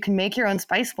tells you you can make your own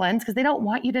spice blends because they don't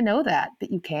want you to know that, but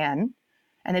you can,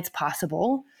 and it's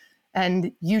possible,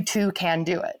 and you too can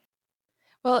do it.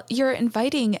 Well, you're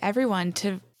inviting everyone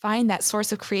to find that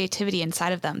source of creativity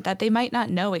inside of them that they might not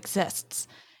know exists.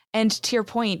 And to your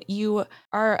point, you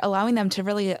are allowing them to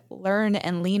really learn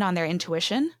and lean on their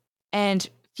intuition and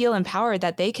feel empowered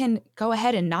that they can go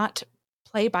ahead and not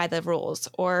play by the rules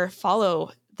or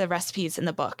follow the recipes in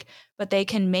the book, but they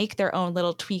can make their own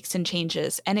little tweaks and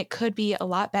changes. And it could be a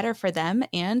lot better for them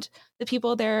and the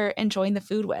people they're enjoying the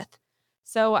food with.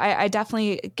 So I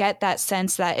definitely get that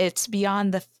sense that it's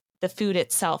beyond the food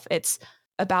itself. It's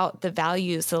about the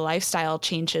values, the lifestyle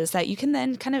changes that you can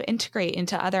then kind of integrate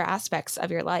into other aspects of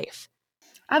your life.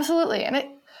 Absolutely. And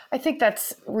I think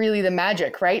that's really the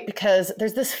magic, right? Because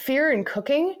there's this fear in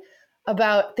cooking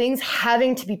about things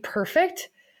having to be perfect.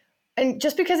 And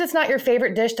just because it's not your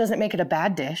favorite dish doesn't make it a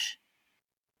bad dish.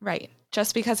 Right.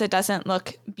 Just because it doesn't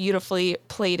look beautifully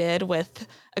plated with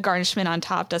a garnishment on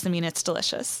top doesn't mean it's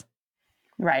delicious.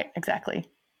 Right, exactly.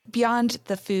 Beyond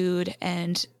the food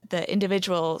and the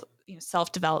individual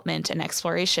self-development and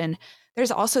exploration,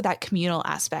 there's also that communal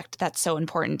aspect that's so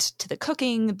important to the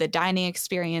cooking, the dining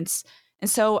experience. And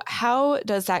so how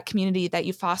does that community that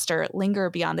you foster linger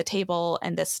beyond the table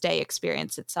and the stay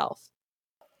experience itself?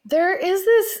 There is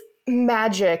this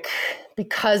magic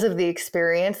because of the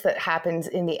experience that happens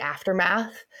in the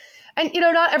aftermath. And,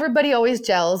 not everybody always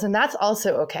gels, and that's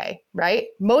also okay, right?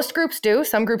 Most groups do,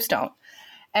 some groups don't.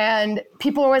 And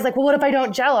people are always like, well, what if I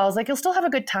don't gel? I was like, you'll still have a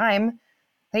good time.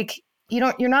 Like,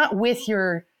 you're not with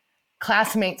your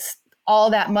classmates all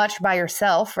that much by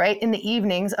yourself, right? In the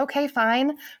evenings, okay,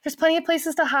 fine. There's plenty of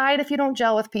places to hide if you don't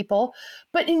gel with people.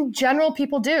 But in general,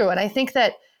 people do. And I think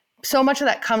that so much of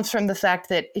that comes from the fact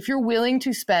that if you're willing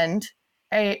to spend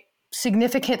a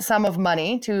significant sum of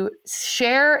money to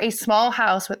share a small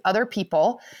house with other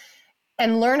people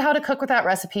and learn how to cook without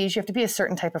recipes, you have to be a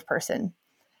certain type of person.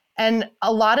 And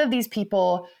a lot of these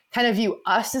people kind of view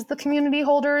us as the community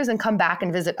holders and come back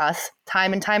and visit us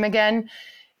time and time again.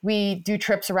 We do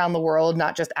trips around the world,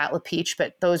 not just at Peetch,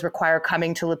 but those require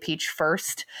coming to Peetch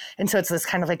first. And so it's this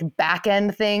kind of like back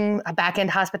end thing, a back end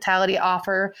hospitality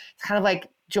offer. It's kind of like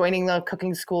joining the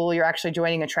cooking school. You're actually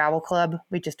joining a travel club.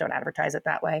 We just don't advertise it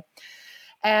that way.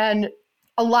 And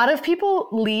a lot of people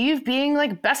leave being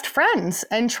like best friends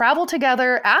and travel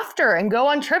together after and go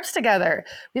on trips together.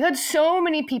 We've had so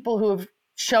many people who have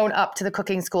shown up to the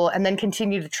cooking school and then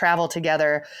continue to travel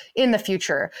together in the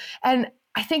future. And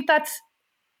I think that's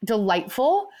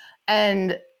delightful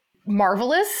and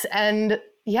marvelous. And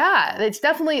yeah,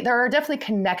 there are definitely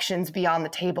connections beyond the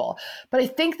table. But I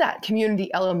think that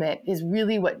community element is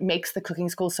really what makes the cooking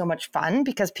school so much fun,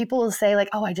 because people will say like,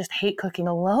 oh, I just hate cooking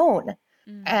alone.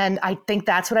 And I think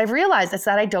that's what I've realized. It's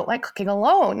that I don't like cooking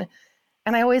alone.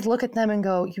 And I always look at them and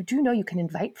go, you do know you can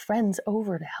invite friends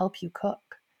over to help you cook.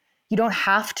 You don't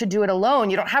have to do it alone.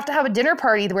 You don't have to have a dinner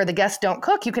party where the guests don't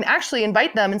cook. You can actually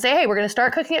invite them and say, hey, we're going to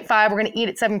start cooking at 5. We're going to eat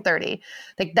at 7:30.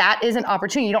 Like, that is an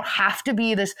opportunity. You don't have to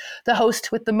be the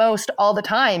host with the most all the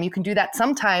time. You can do that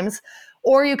sometimes,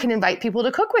 or you can invite people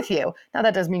to cook with you. Now,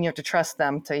 that doesn't mean you have to trust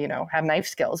them to, have knife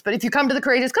skills. But if you come to the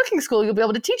Courageous Cooking School, you'll be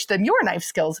able to teach them your knife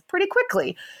skills pretty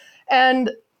quickly.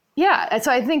 And yeah, and so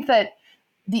I think that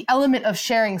the element of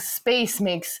sharing space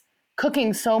makes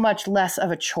cooking so much less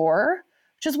of a chore,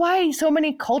 which is why so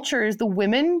many cultures, the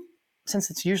women, since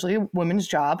it's usually a woman's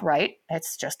job, right?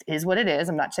 It's just is what it is.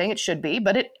 I'm not saying it should be,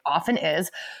 but it often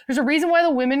is. There's a reason why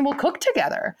the women will cook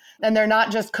together and they're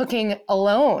not just cooking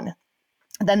alone.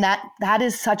 Then that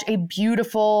is such a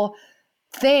beautiful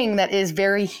thing that is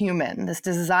very human, this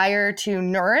desire to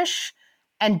nourish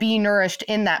and be nourished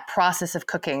in that process of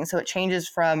cooking. So it changes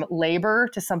from labor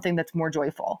to something that's more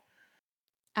joyful.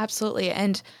 Absolutely.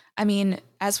 And I mean,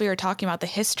 as we were talking about the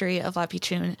history of La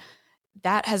Pichoun,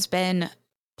 that has been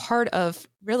part of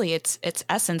really its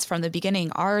essence from the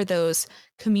beginning, are those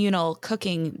communal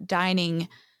cooking, dining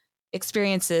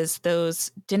experiences,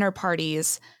 those dinner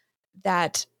parties,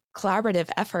 that collaborative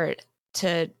effort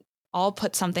to all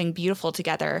put something beautiful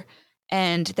together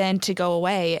and then to go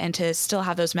away and to still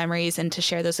have those memories and to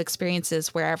share those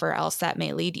experiences wherever else that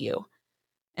may lead you.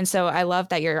 And so I love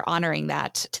that you're honoring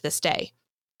that to this day.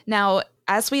 Now,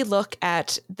 as we look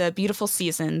at the beautiful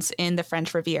seasons in the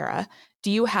French Riviera,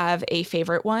 do you have a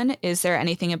favorite one? Is there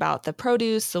anything about the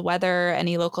produce, the weather,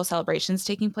 any local celebrations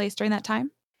taking place during that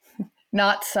time?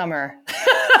 Not summer.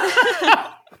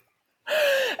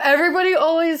 Everybody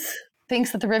always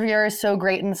thinks that the Riviera is so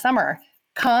great in the summer.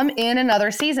 Come in another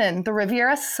season. The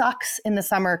Riviera sucks in the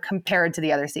summer compared to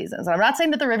the other seasons. And I'm not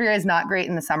saying that the Riviera is not great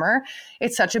in the summer.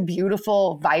 It's such a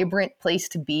beautiful, vibrant place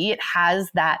to be. It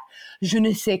has that je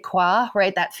ne sais quoi,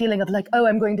 right? That feeling of like, oh,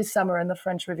 I'm going to summer in the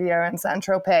French Riviera in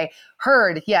Saint-Tropez.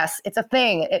 Heard, yes, it's a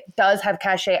thing. It does have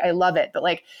cachet. I love it. But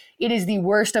like, it is the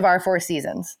worst of our 4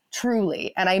 seasons,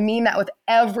 truly. And I mean that with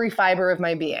every fiber of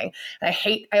my being. And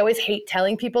I always hate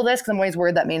telling people this, because I'm always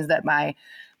worried that means that my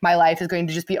life is going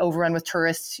to just be overrun with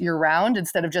tourists year round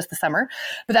instead of just the summer.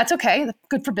 But that's okay. That's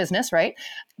good for business, right?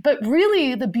 But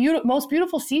really, the most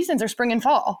beautiful seasons are spring and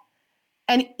fall.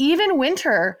 And even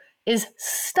winter is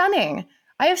stunning.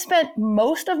 I have spent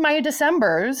most of my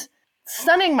Decembers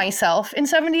sunning myself in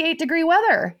 78-degree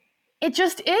weather. It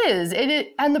just is.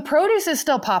 And the produce is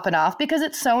still popping off because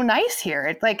it's so nice here.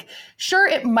 It's like, sure,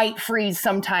 it might freeze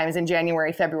sometimes in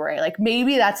January, February. Like,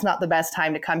 maybe that's not the best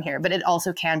time to come here, but it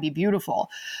also can be beautiful.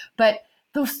 But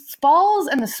the falls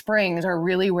and the springs are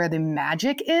really where the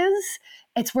magic is.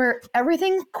 It's where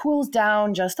everything cools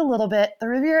down just a little bit. The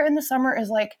Riviera in the summer is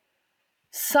like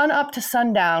sun up to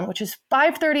sundown, which is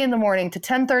 5:30 in the morning to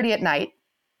 10:30 at night,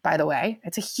 by the way.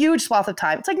 It's a huge swath of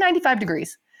time. It's like 95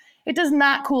 degrees. It does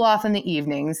not cool off in the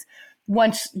evenings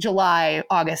once July,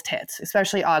 August hits,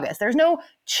 especially August. There's no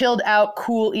chilled out,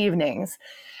 cool evenings.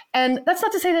 And that's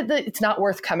not to say that it's not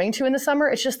worth coming to in the summer.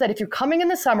 It's just that if you're coming in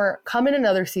the summer, come in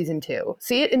another season too.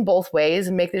 See it in both ways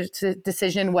and make the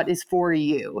decision what is for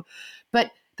you.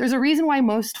 But there's a reason why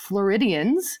most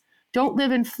Floridians don't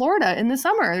live in Florida in the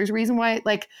summer. There's a reason why,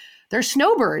 like, they're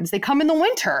snowbirds. They come in the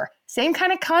winter. Same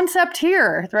kind of concept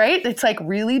here, right? It's like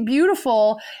really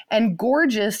beautiful and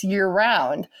gorgeous year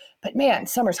round. But man,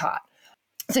 summer's hot.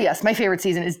 So yes, my favorite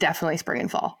season is definitely spring and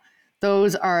fall.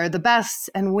 Those are the best,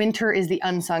 and winter is the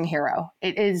unsung hero.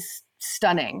 It is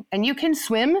stunning. And you can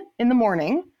swim in the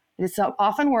morning. It's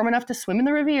often warm enough to swim in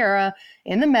the Riviera,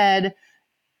 in the Med,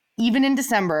 even in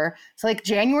December. So like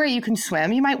January, you can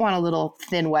swim. You might want a little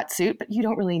thin wetsuit, but you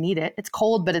don't really need it. It's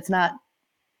cold, but it's not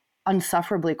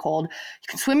unsufferably cold. You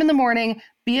can swim in the morning,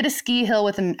 be at a ski hill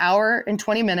within an hour and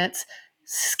 20 minutes,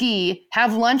 ski,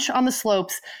 have lunch on the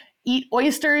slopes, eat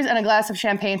oysters and a glass of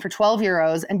champagne for 12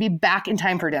 euros, and be back in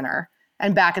time for dinner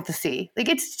and back at the sea. Like,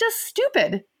 it's just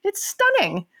stupid. It's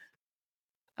stunning.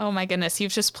 Oh my goodness,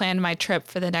 you've just planned my trip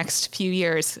for the next few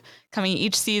years, coming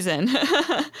each season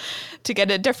to get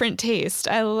a different taste.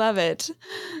 I love it.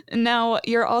 Now,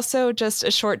 you're also just a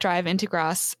short drive into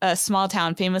Grasse, a small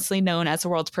town famously known as the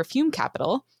world's perfume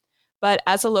capital. But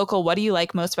as a local, what do you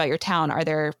like most about your town? Are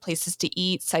there places to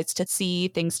eat, sights to see,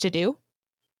 things to do?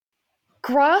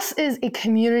 Grasse is a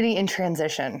community in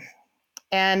transition,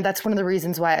 and that's one of the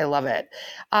reasons why I love it.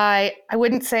 I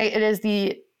wouldn't say it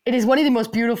is one of the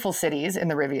most beautiful cities in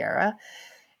the Riviera,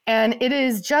 and it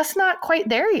is just not quite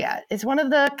there yet. It's one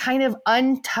of the kind of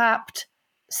untapped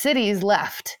cities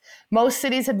left. Most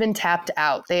cities have been tapped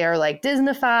out. They are like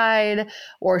Disneyfied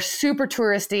or super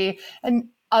touristy, and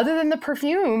other than the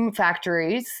perfume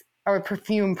factories or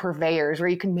perfume purveyors where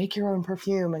you can make your own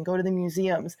perfume and go to the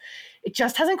museums, it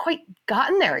just hasn't quite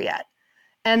gotten there yet.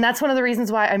 And that's one of the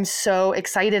reasons why I'm so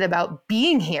excited about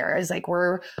being here, is like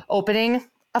we're opening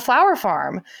a flower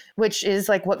farm, which is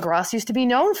like what Grasse used to be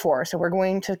known for. So we're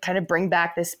going to kind of bring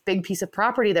back this big piece of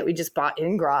property that we just bought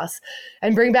in Grasse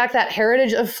and bring back that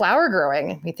heritage of flower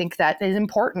growing. We think that is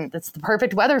important. It's the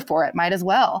perfect weather for it. Might as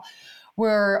well.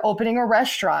 We're opening a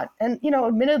restaurant. And,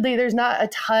 admittedly, there's not a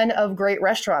ton of great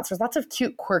restaurants. There's lots of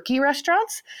cute, quirky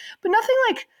restaurants, but nothing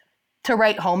like to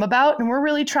write home about. And we're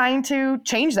really trying to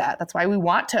change that. That's why we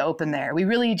want to open there. We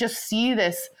really just see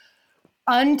this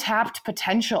untapped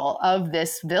potential of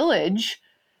this village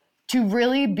to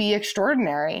really be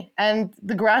extraordinary. And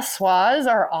the Grassois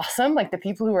are awesome. Like, the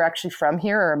people who are actually from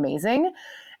here are amazing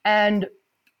and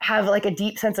have like a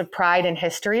deep sense of pride and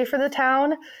history for the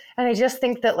town. And I just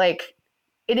think that like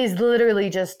it is literally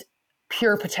just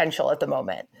pure potential at the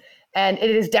moment. And it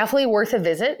is definitely worth a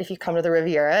visit if you come to the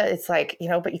Riviera. It's like,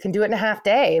 but you can do it in a half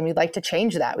day, and we'd like to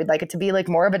change that. We'd like it to be like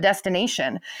more of a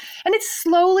destination. And it's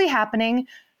slowly happening,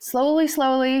 slowly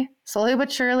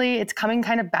but surely. It's coming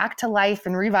kind of back to life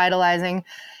and revitalizing.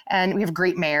 And we have a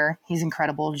great mayor. He's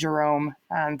incredible, Jerome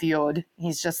Viaud.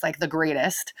 He's just like the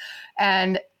greatest.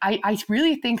 And I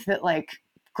really think that like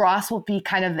Grasse will be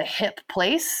kind of the hip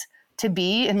place to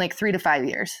be in like 3 to 5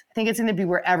 years. I think it's going to be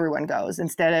where everyone goes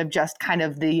instead of just kind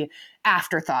of the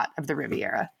afterthought of the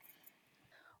Riviera.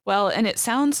 Well, and it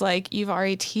sounds like you've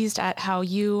already teased at how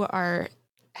you are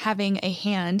having a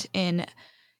hand in,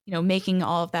 making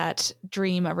all of that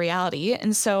dream a reality.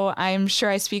 And so I'm sure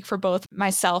I speak for both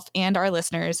myself and our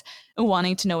listeners in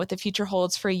wanting to know what the future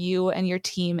holds for you and your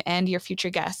team and your future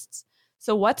guests.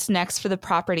 So what's next for the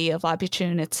property of La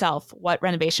Pitchoun itself? What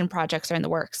renovation projects are in the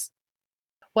works?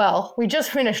 Well, we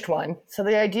just finished one. So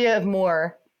the idea of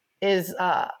more is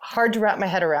hard to wrap my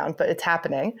head around, but it's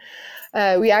happening.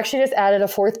 We actually just added a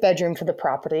 4th bedroom to the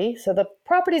property. So the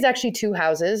property is actually 2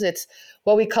 houses. It's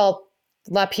what we call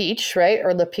La Peetch, right?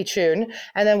 Or La Pitchoun.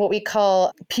 And then what we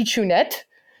call Pitchounette,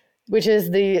 which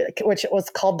was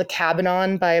called the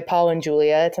Cabanon by Paul and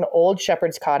Julia. It's an old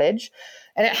shepherd's cottage.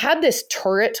 And it had this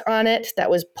turret on it that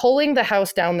was pulling the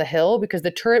house down the hill because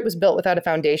the turret was built without a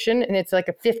foundation. And it's like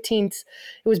the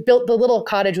little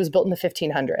cottage was built in the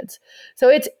 1500s. So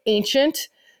it's ancient.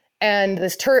 And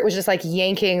this turret was just like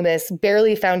yanking this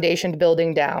barely foundationed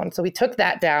building down. So we took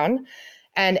that down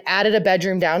and added a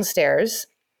bedroom downstairs.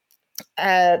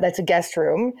 That's a guest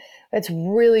room. It's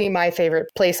really my favorite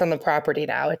place on the property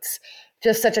now. It's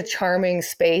just such a charming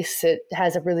space. It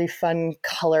has a really fun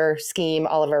color scheme.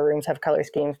 All of our rooms have color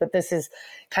schemes, but this is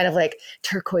kind of like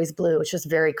turquoise blue. It's just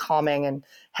very calming and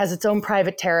has its own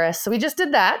private terrace. So we just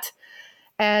did that.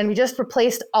 And we just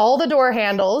replaced all the door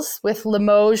handles with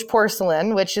Limoges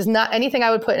porcelain, which is not anything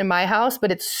I would put in my house,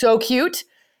 but it's so cute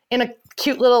in a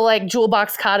cute little like jewel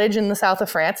box cottage in the south of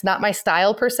France. Not my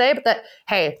style per se, but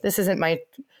hey, this isn't I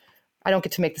don't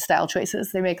get to make the style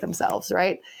choices. They make themselves,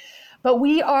 right? But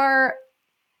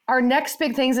our next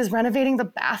big things is renovating the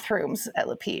bathrooms at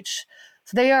La Peetch.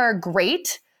 So they are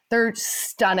great. They're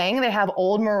stunning. They have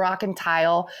old Moroccan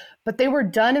tile, but they were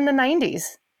done in the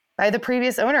 90s by the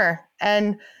previous owner.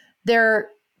 And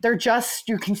they're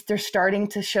starting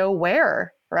to show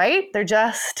wear, right? And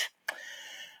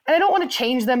I don't want to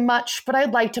change them much, but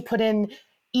I'd like to put in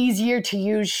easier to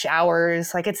use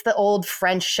showers. Like it's the old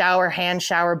French shower, hand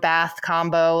shower, bath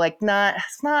combo. Like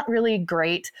it's not really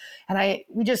great. And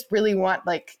we just really want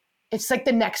like, it's like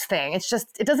the next thing. It's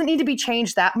just, it doesn't need to be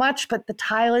changed that much, but the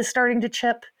tile is starting to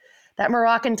chip. That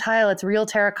Moroccan tile, it's real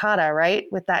terracotta, right?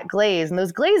 With that glaze. And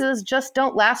those glazes just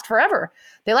don't last forever.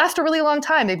 They last a really long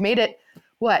time. They've made it,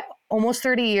 almost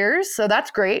 30 years. So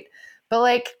that's great. But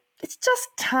like, it's just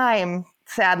time,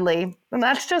 sadly. And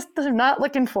that's just, I'm not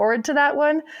looking forward to that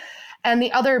one. And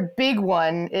the other big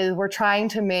one is we're trying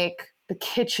to make the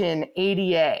kitchen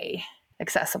ADA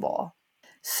accessible.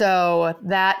 So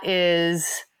that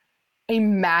is a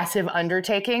massive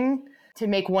undertaking to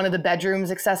make one of the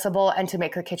bedrooms accessible and to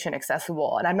make the kitchen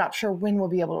accessible. And I'm not sure when we'll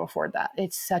be able to afford that.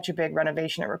 It's such a big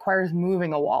renovation. It requires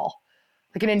moving a wall,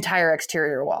 like an entire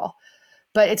exterior wall.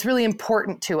 But it's really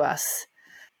important to us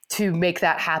to make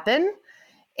that happen.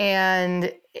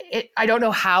 And I don't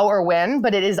know how or when,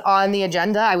 but it is on the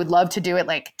agenda. I would love to do it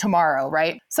like tomorrow,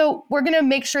 right? So we're going to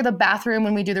make sure the bathroom,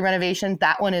 when we do the renovation,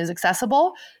 that one is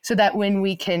accessible so that when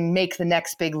we can make the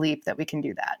next big leap, that we can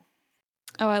do that.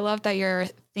 Oh, I love that you're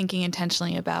thinking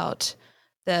intentionally about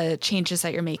the changes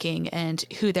that you're making and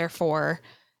who they're for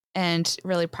and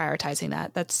really prioritizing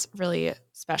that. That's really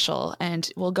special and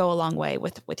will go a long way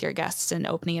with your guests and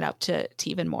opening it up to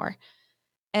even more.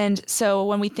 And so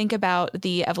when we think about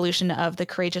the evolution of the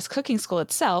Courageous Cooking School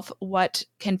itself, what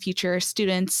can future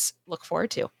students look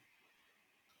forward to?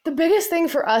 The biggest thing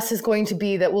for us is going to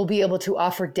be that we'll be able to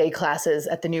offer day classes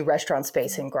at the new restaurant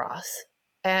space in Grasse.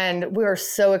 And we're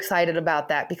so excited about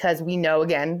that because we know,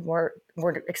 again, we're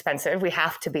expensive. We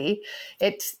have to be.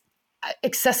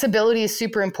 Accessibility is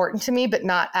super important to me, but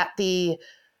not at the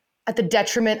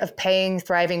detriment of paying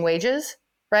thriving wages,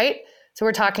 right? So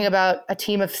we're talking about a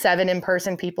team of 7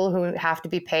 in-person people who have to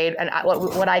be paid. And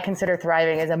what I consider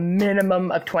thriving is a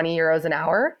minimum of 20 euros an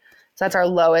hour. So that's our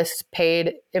lowest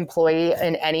paid employee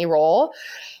in any role.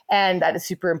 And that is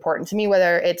super important to me,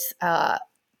 whether it's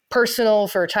personal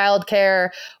for childcare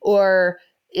or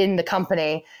in the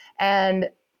company. And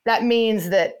that means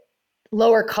that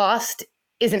lower cost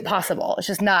isn't possible. It's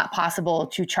just not possible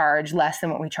to charge less than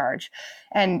what we charge.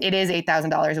 And it is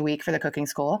 $8,000 a week for the cooking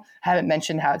school. I haven't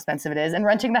mentioned how expensive it is. And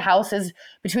renting the house is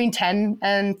between $10,000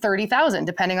 and $30,000,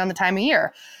 depending on the time of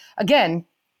year. Again,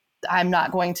 I'm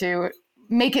not going to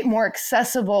make it more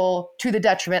accessible to the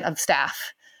detriment of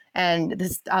staff and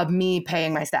this of me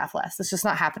paying my staff less. That's just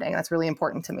not happening. That's really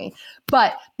important to me.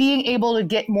 But being able to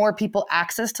get more people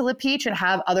access to Le Peetch and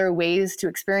have other ways to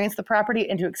experience the property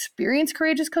and to experience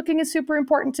courageous cooking is super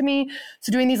important to me.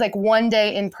 So doing these like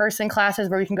one-day in-person classes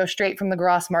where we can go straight from the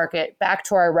Grasse market back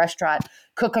to our restaurant,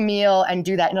 cook a meal, and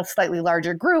do that in a slightly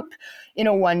larger group in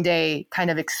a one-day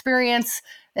kind of experience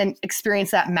and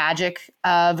experience that magic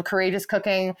of courageous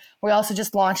cooking. We also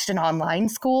just launched an online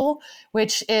school,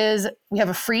 which is, we have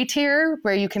a free tier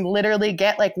where you can literally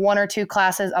get like 1 or 2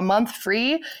 classes a month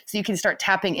free. So you can start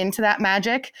tapping into that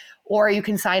magic, or you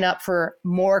can sign up for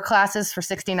more classes for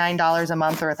 $69 a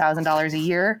month or $1,000 a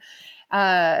year.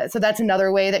 So that's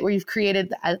another way that we've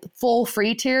created a full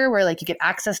free tier where like you get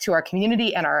access to our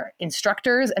community and our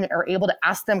instructors and are able to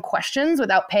ask them questions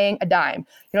without paying a dime.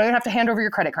 You don't even have to hand over your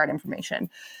credit card information.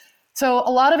 So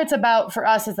a lot of it's about, for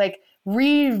us, is like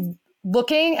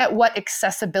looking at what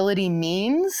accessibility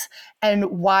means and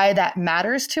why that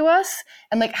matters to us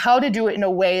and like how to do it in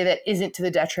a way that isn't to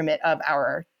the detriment of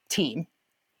our team.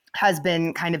 Has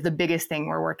been kind of the biggest thing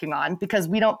we're working on, because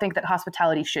we don't think that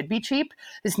hospitality should be cheap.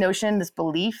 This notion, this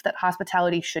belief that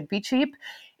hospitality should be cheap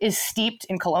is steeped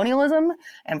in colonialism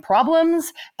and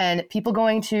problems and people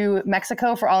going to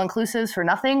Mexico for all-inclusives for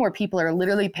nothing, where people are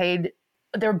literally paid,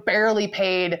 they're barely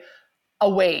paid a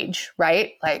wage,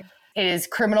 right? Like it is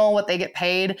criminal what they get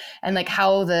paid, and like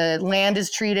how the land is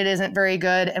treated isn't very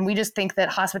good. And we just think that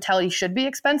hospitality should be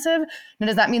expensive. Now,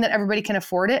 does that mean that everybody can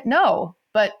afford it? No,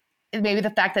 but maybe the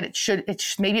fact that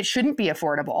maybe it shouldn't be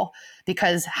affordable,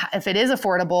 because if it is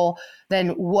affordable,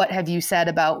 then what have you said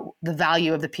about the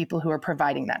value of the people who are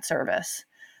providing that service?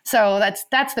 So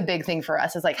that's the big thing for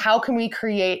us, is like, how can we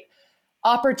create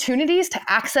opportunities to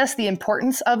access the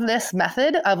importance of this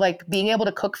method of like being able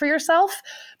to cook for yourself,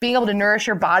 being able to nourish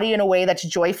your body in a way that's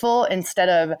joyful instead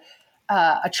of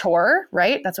a chore,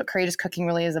 right? That's what courageous cooking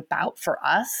really is about for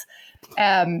us.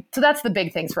 So that's the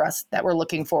big things for us that we're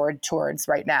looking forward towards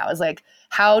right now, is like,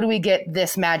 how do we get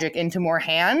this magic into more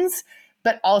hands,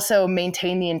 but also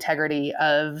maintain the integrity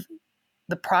of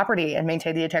the property and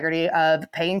maintain the integrity of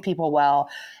paying people well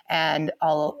and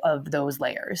all of those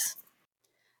layers.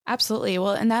 Absolutely.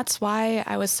 Well, and that's why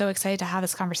I was so excited to have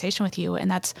this conversation with you. And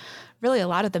that's really a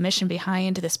lot of the mission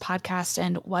behind this podcast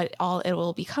and what all it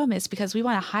will become, is because we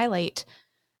want to highlight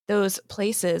those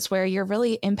places where you're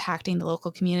really impacting the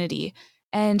local community.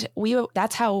 And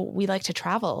that's how we like to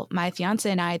travel. My fiance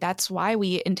and I, that's why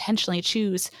we intentionally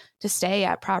choose to stay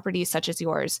at properties such as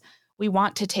yours. We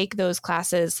want to take those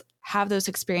classes, have those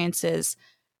experiences,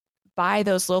 buy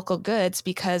those local goods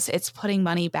because it's putting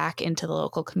money back into the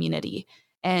local community.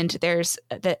 And there's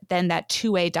then that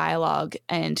two-way dialogue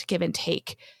and give and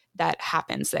take that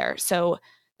happens there. So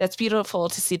that's beautiful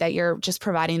to see that you're just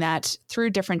providing that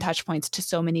through different touch points to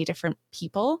so many different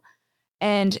people.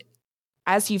 And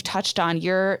as you've touched on,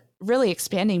 you're really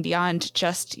expanding beyond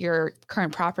just your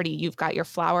current property. You've got your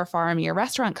flower farm, your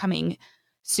restaurant coming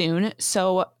soon.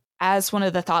 So as one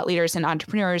of the thought leaders and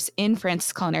entrepreneurs in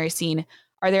France's culinary scene,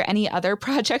 are there any other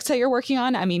projects that you're working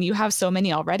on? I mean, you have so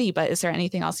many already, but is there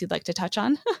anything else you'd like to touch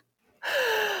on?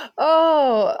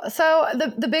 Oh, so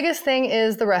the biggest thing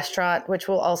is the restaurant, which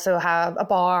will also have a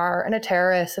bar and a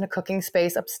terrace and a cooking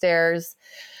space upstairs.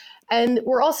 And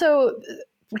we're also,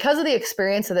 because of the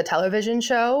experience of the television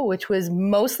show, which was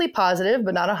mostly positive,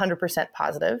 but not 100%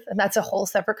 positive, and that's a whole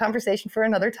separate conversation for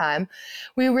another time,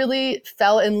 we really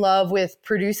fell in love with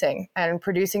producing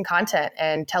content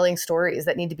and telling stories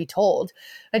that need to be told.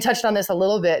 I touched on this a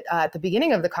little bit at the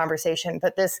beginning of the conversation,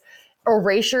 but this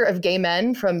erasure of gay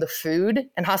men from the food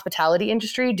and hospitality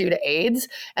industry due to AIDS,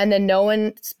 and then no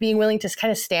one being willing to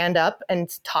kind of stand up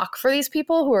and talk for these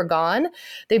people who are gone,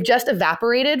 they've just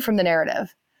evaporated from the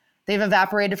narrative. They've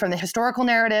evaporated from the historical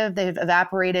narrative. They've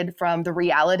evaporated from the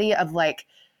reality of like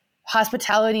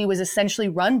hospitality was essentially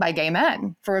run by gay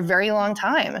men for a very long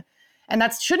time. And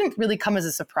that shouldn't really come as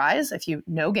a surprise if you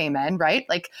know gay men, right?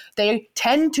 Like they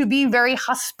tend to be very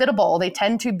hospitable. They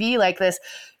tend to be like this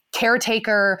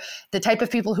caretaker, the type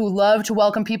of people who love to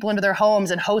welcome people into their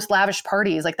homes and host lavish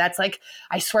parties. Like that's like,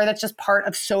 I swear that's just part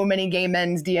of so many gay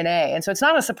men's DNA. And so it's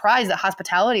not a surprise that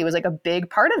hospitality was like a big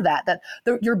part of that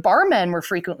your barmen were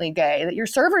frequently gay, that your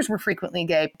servers were frequently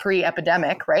gay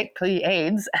pre-epidemic, right?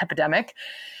 Pre-AIDS epidemic.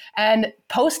 And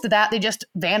post that, they just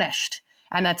vanished.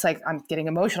 And that's like, I'm getting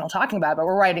emotional talking about it, but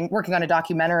we're working on a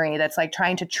documentary that's like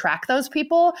trying to track those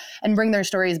people and bring their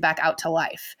stories back out to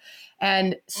life.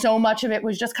 And so much of it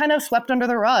was just kind of swept under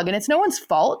the rug. And it's no one's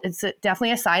fault. It's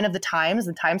definitely a sign of the times.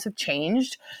 The times have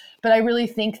changed. But I really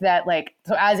think that like,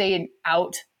 so as an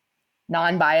out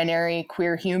non-binary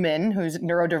queer human who's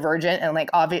neurodivergent and like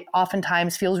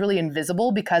oftentimes feels really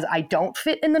invisible because I don't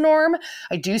fit in the norm,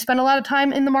 I do spend a lot of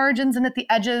time in the margins and at the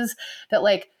edges, that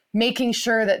like making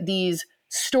sure that these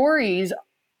stories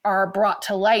are brought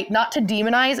to light, not to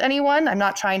demonize anyone. I'm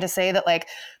not trying to say that like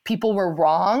people were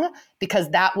wrong because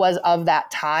that was of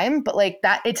that time, but like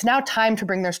that it's now time to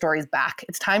bring their stories back.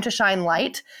 It's time to shine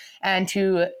light and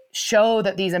to show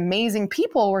that these amazing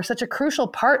people were such a crucial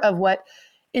part of what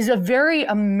is a very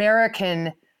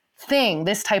American thing,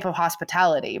 this type of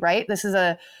hospitality, right?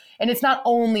 And it's not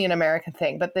only an American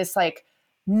thing, but this like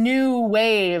new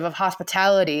wave of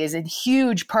hospitality is in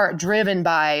huge part driven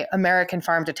by American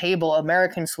farm to table,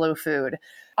 American slow food,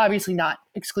 obviously not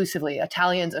exclusively.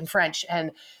 Italians and French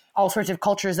and all sorts of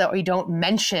cultures that we don't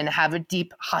mention have a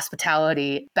deep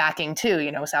hospitality backing too.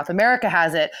 You know, South America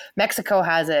has it, Mexico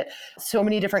has it, so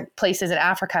many different places in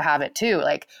Africa have it too.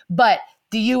 Like, but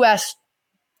the US,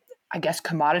 I guess,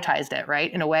 commoditized it,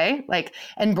 right? In a way, like,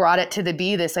 and brought it to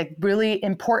be this like really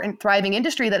important, thriving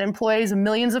industry that employs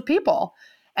millions of people.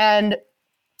 And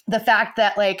the fact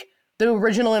that like the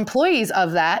original employees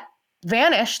of that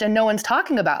vanished and no one's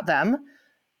talking about them,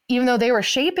 even though they were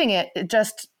shaping it, it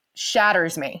just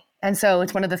shatters me. And so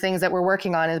it's one of the things that we're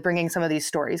working on is bringing some of these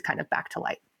stories kind of back to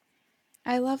light.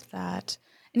 I love that.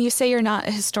 And you say you're not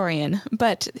a historian,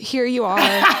 but here you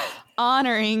are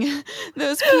honoring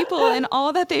those people and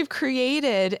all that they've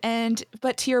created.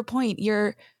 But to your point,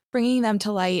 you're bringing them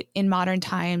to light in modern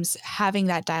times, having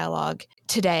that dialogue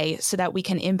today so that we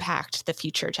can impact the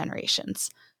future generations.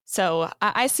 So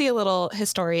I see a little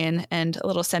historian and a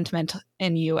little sentiment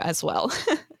in you as well.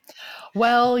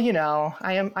 Well, you know,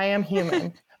 I am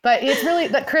human, but it's really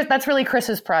that's really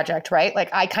Chris's project, right? Like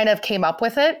I kind of came up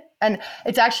with it, and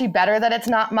it's actually better that it's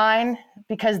not mine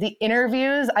because the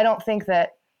interviews, I don't think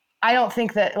that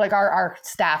like our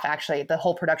staff, actually, the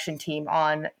whole production team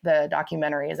on the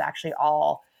documentary is actually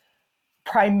all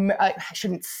I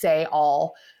shouldn't say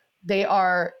all. They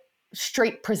are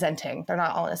straight presenting. They're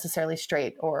not all necessarily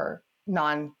straight or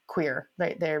non-queer.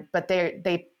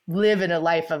 They live in a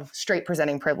life of straight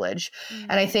presenting privilege. Mm-hmm.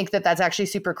 And I think that that's actually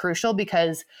super crucial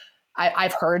because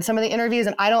I've heard some of the interviews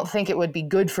and I don't think it would be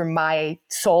good for my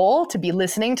soul to be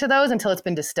listening to those until it's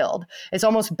been distilled. It's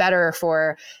almost better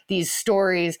for these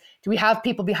stories. Do we have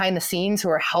people behind the scenes who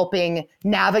are helping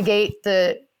navigate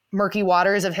the murky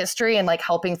waters of history and like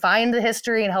helping find the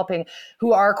history and helping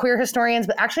who are queer historians,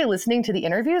 but actually listening to the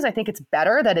interviews, I think it's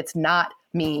better that it's not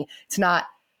me. It's not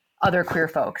other queer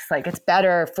folks. Like it's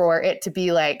better for it to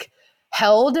be like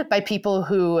held by people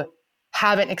who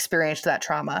haven't experienced that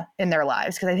trauma in their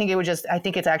lives. Cause I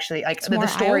think it's actually like the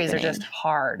stories are just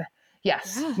hard.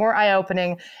 Yes. Yeah. More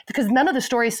eye-opening because none of the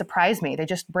stories surprise me. They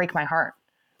just break my heart.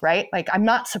 Right? Like I'm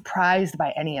not surprised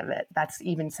by any of it. That's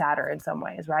even sadder in some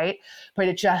ways, right? But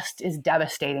it just is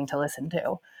devastating to listen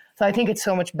to. So I think it's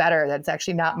so much better that it's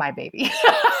actually not my baby.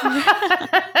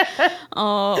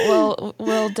 Oh, well,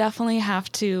 we'll definitely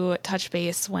have to touch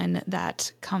base when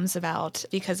that comes about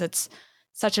because it's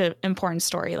such an important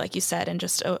story, like you said, and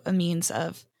just a means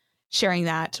of sharing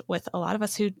that with a lot of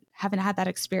us who haven't had that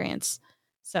experience.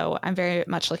 So I'm very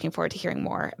much looking forward to hearing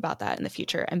more about that in the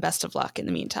future, and best of luck in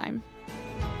the meantime.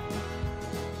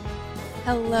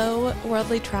 Hello,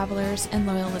 worldly travelers and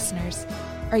loyal listeners.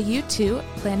 Are you too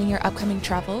planning your upcoming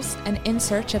travels and in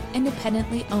search of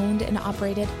independently owned and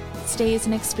operated stays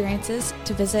and experiences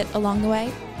to visit along the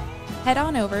way? Head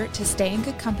on over to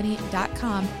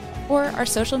stayingoodcompany.com or our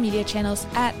social media channels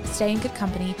at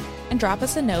stayingoodcompany and drop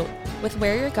us a note with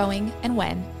where you're going and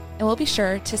when, and we'll be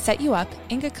sure to set you up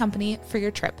in good company for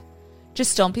your trip.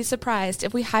 Just don't be surprised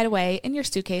if we hide away in your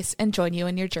suitcase and join you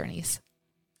in your journeys.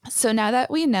 So now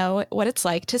that we know what it's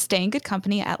like to stay in good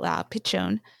company at La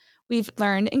Pichon, we've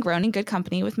learned and grown in good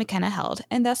company with Makenna Held,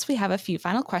 and thus we have a few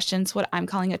final questions, what I'm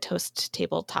calling a toast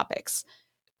table topics.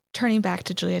 Turning back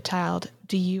to Julia Child,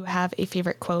 do you have a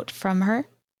favorite quote from her?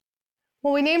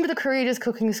 Well, we named the Courageous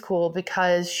Cooking School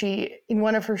because she, in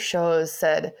one of her shows,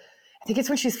 said, I think it's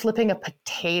when she's flipping a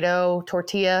potato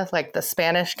tortilla, like the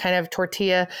Spanish kind of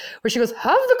tortilla, where she goes,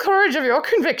 have the courage of your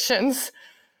convictions.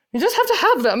 You just have to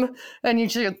have them.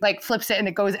 And she like flips it and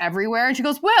it goes everywhere. And she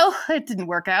goes, well, it didn't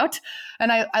work out.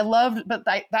 And I loved, but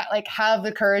that like have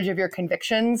the courage of your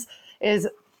convictions is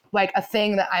like a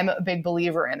thing that I'm a big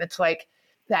believer in. It's like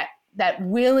that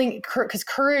willing, because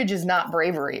courage is not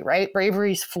bravery, right?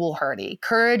 Bravery is foolhardy.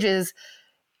 Courage is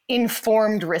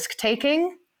informed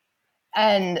risk-taking.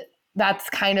 And that's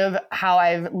kind of how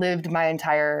I've lived my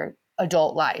entire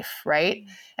adult life, right?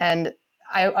 And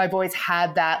I've always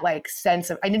had that like sense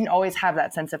of, I didn't always have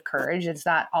that sense of courage. It's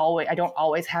not always, I don't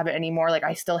always have it anymore. Like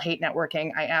I still hate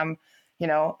networking. I am,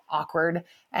 awkward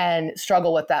and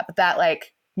struggle with that. But that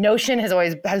like notion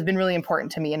has been really important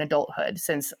to me in adulthood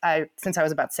since I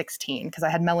was about 16, because I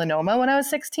had melanoma when I was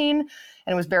 16 and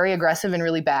it was very aggressive and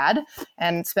really bad,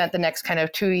 and spent the next kind of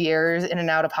 2 years in and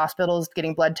out of hospitals,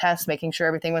 getting blood tests, making sure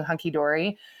everything was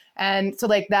hunky-dory. And so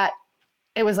like that,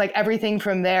 it was like everything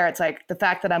from there. It's like the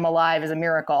fact that I'm alive is a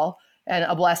miracle and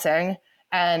a blessing,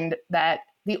 and that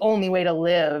the only way to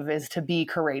live is to be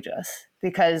courageous,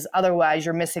 because otherwise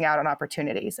you're missing out on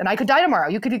opportunities. And I could die tomorrow.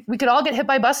 We could all get hit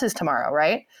by buses tomorrow,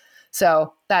 right?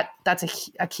 So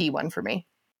that's a key one for me.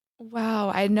 Wow,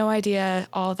 I had no idea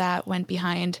all that went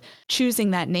behind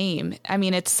choosing that name. I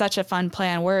mean, it's such a fun play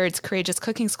on words, Courageous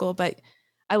Cooking School, but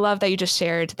I love that you just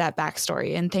shared that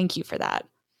backstory, and thank you for that.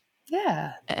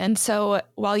 Yeah. And so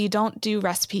while you don't do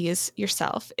recipes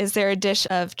yourself, is there a dish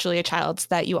of Julia Child's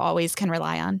that you always can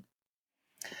rely on?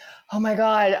 Oh my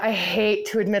God, I hate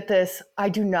to admit this. I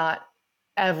do not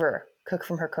ever cook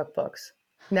from her cookbooks.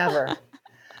 Never.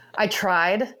 I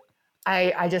tried.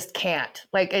 I just can't.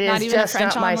 Like it is just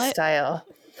not my style.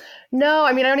 No,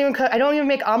 I mean, I don't even cook. I don't even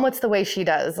make omelets the way she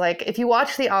does. Like if you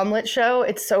watch the omelet show,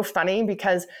 it's so funny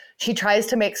because she tries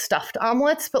to make stuffed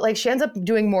omelets, but like she ends up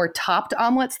doing more topped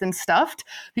omelets than stuffed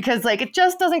because like it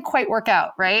just doesn't quite work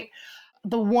out, right?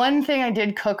 The one thing I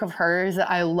did cook of hers that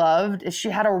I loved is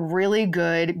she had a really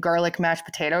good garlic mashed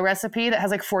potato recipe that has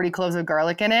like 40 cloves of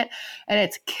garlic in it, and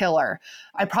it's killer.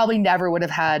 I probably never would have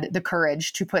had the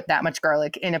courage to put that much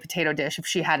garlic in a potato dish if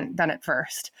she hadn't done it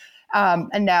first.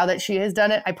 And now that she has done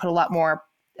it, I put a lot more.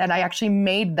 And I actually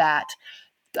made that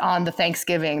on the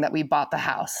Thanksgiving that we bought the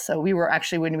house. So we were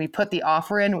actually, when we put the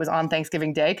offer in, it was on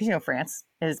Thanksgiving Day, because, France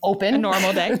is open. A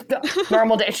normal day.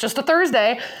 Normal day. It's just a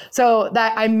Thursday. So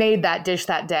that I made that dish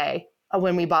that day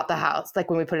when we bought the house, like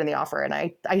when we put in the offer. And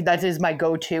I that is my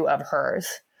go-to of hers.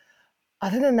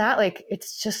 Other than that, like,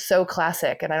 it's just so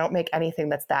classic. And I don't make anything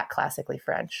that's that classically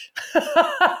French.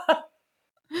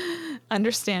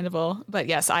 Understandable. But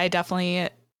yes, I definitely,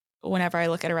 whenever I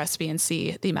look at a recipe and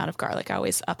see the amount of garlic, I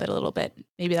always up it a little bit.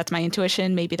 Maybe that's my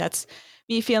intuition. Maybe that's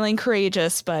me feeling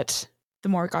courageous, but the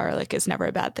more garlic is never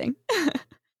a bad thing.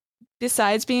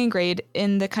 Besides being great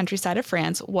in the countryside of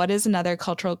France, what is another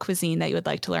cultural cuisine that you would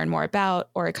like to learn more about,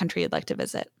 or a country you'd like to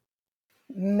visit?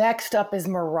 Next up is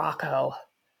Morocco.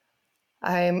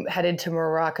 I'm headed to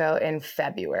Morocco in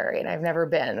February, and I've never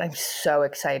been. I'm so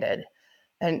excited.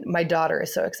 And my daughter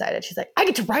is so excited. She's like, I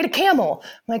get to ride a camel. I'm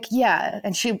like, yeah.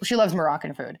 And she loves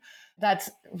Moroccan food.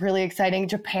 That's really exciting.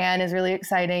 Japan is really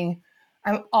exciting.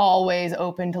 I'm always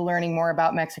open to learning more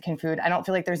about Mexican food. I don't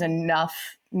feel like there's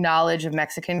enough knowledge of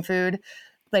Mexican food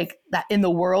like that in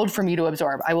the world for me to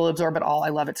absorb. I will absorb it all. I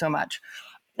love it so much.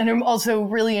 And I'm also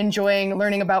really enjoying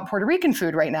learning about Puerto Rican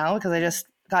food right now because I just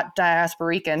got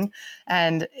Diasporican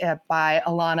and by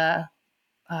Alana.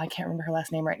 I can't remember her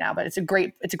last name right now, but it's a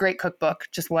great cookbook.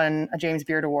 Just won a James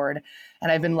Beard Award,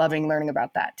 and I've been loving learning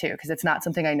about that too because it's not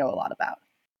something I know a lot about.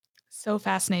 So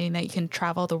fascinating that you can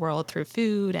travel the world through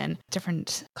food and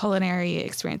different culinary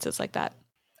experiences like that.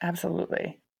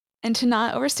 Absolutely. And to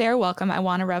not overstay our welcome, I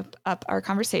want to wrap up our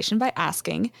conversation by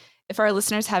asking, if our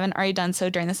listeners haven't already done so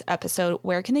during this episode,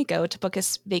 where can they go to book a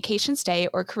vacation stay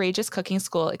or courageous cooking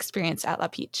school experience at La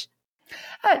Peetch?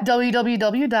 At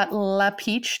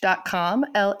www.lapeetch.com,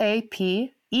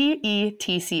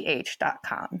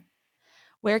 LAPEETCH.com.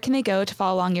 Where can they go to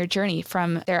follow along your journey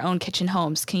from their own kitchen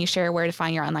homes? Can you share where to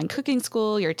find your online cooking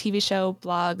school, your TV show,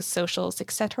 blogs, socials,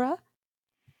 etc.?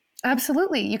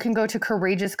 Absolutely. You can go to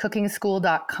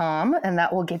courageouscookingschool.com, and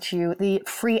that will get you the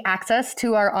free access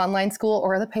to our online school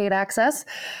or the paid access.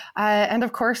 And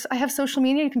of course, I have social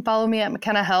media. You can follow me at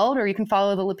Makenna Held, or you can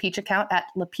follow the La Peetch account at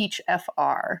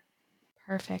LaPeetchFR.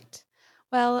 Perfect.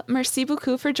 Well, merci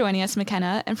beaucoup for joining us,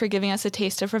 Makenna, and for giving us a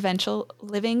taste of provincial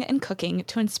living and cooking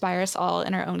to inspire us all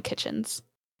in our own kitchens.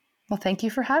 Well, thank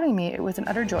you for having me. It was an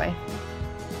utter joy.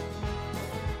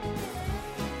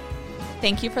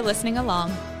 Thank you for listening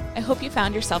along. I hope you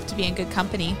found yourself to be in good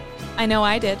company. I know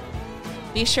I did.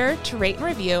 Be sure to rate and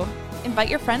review, invite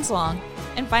your friends along,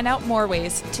 and find out more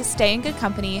ways to stay in good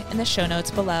company in the show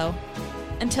notes below.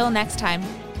 Until next time,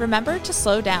 remember to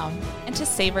slow down and to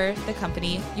savor the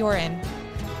company you're in.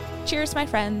 Cheers, my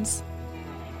friends.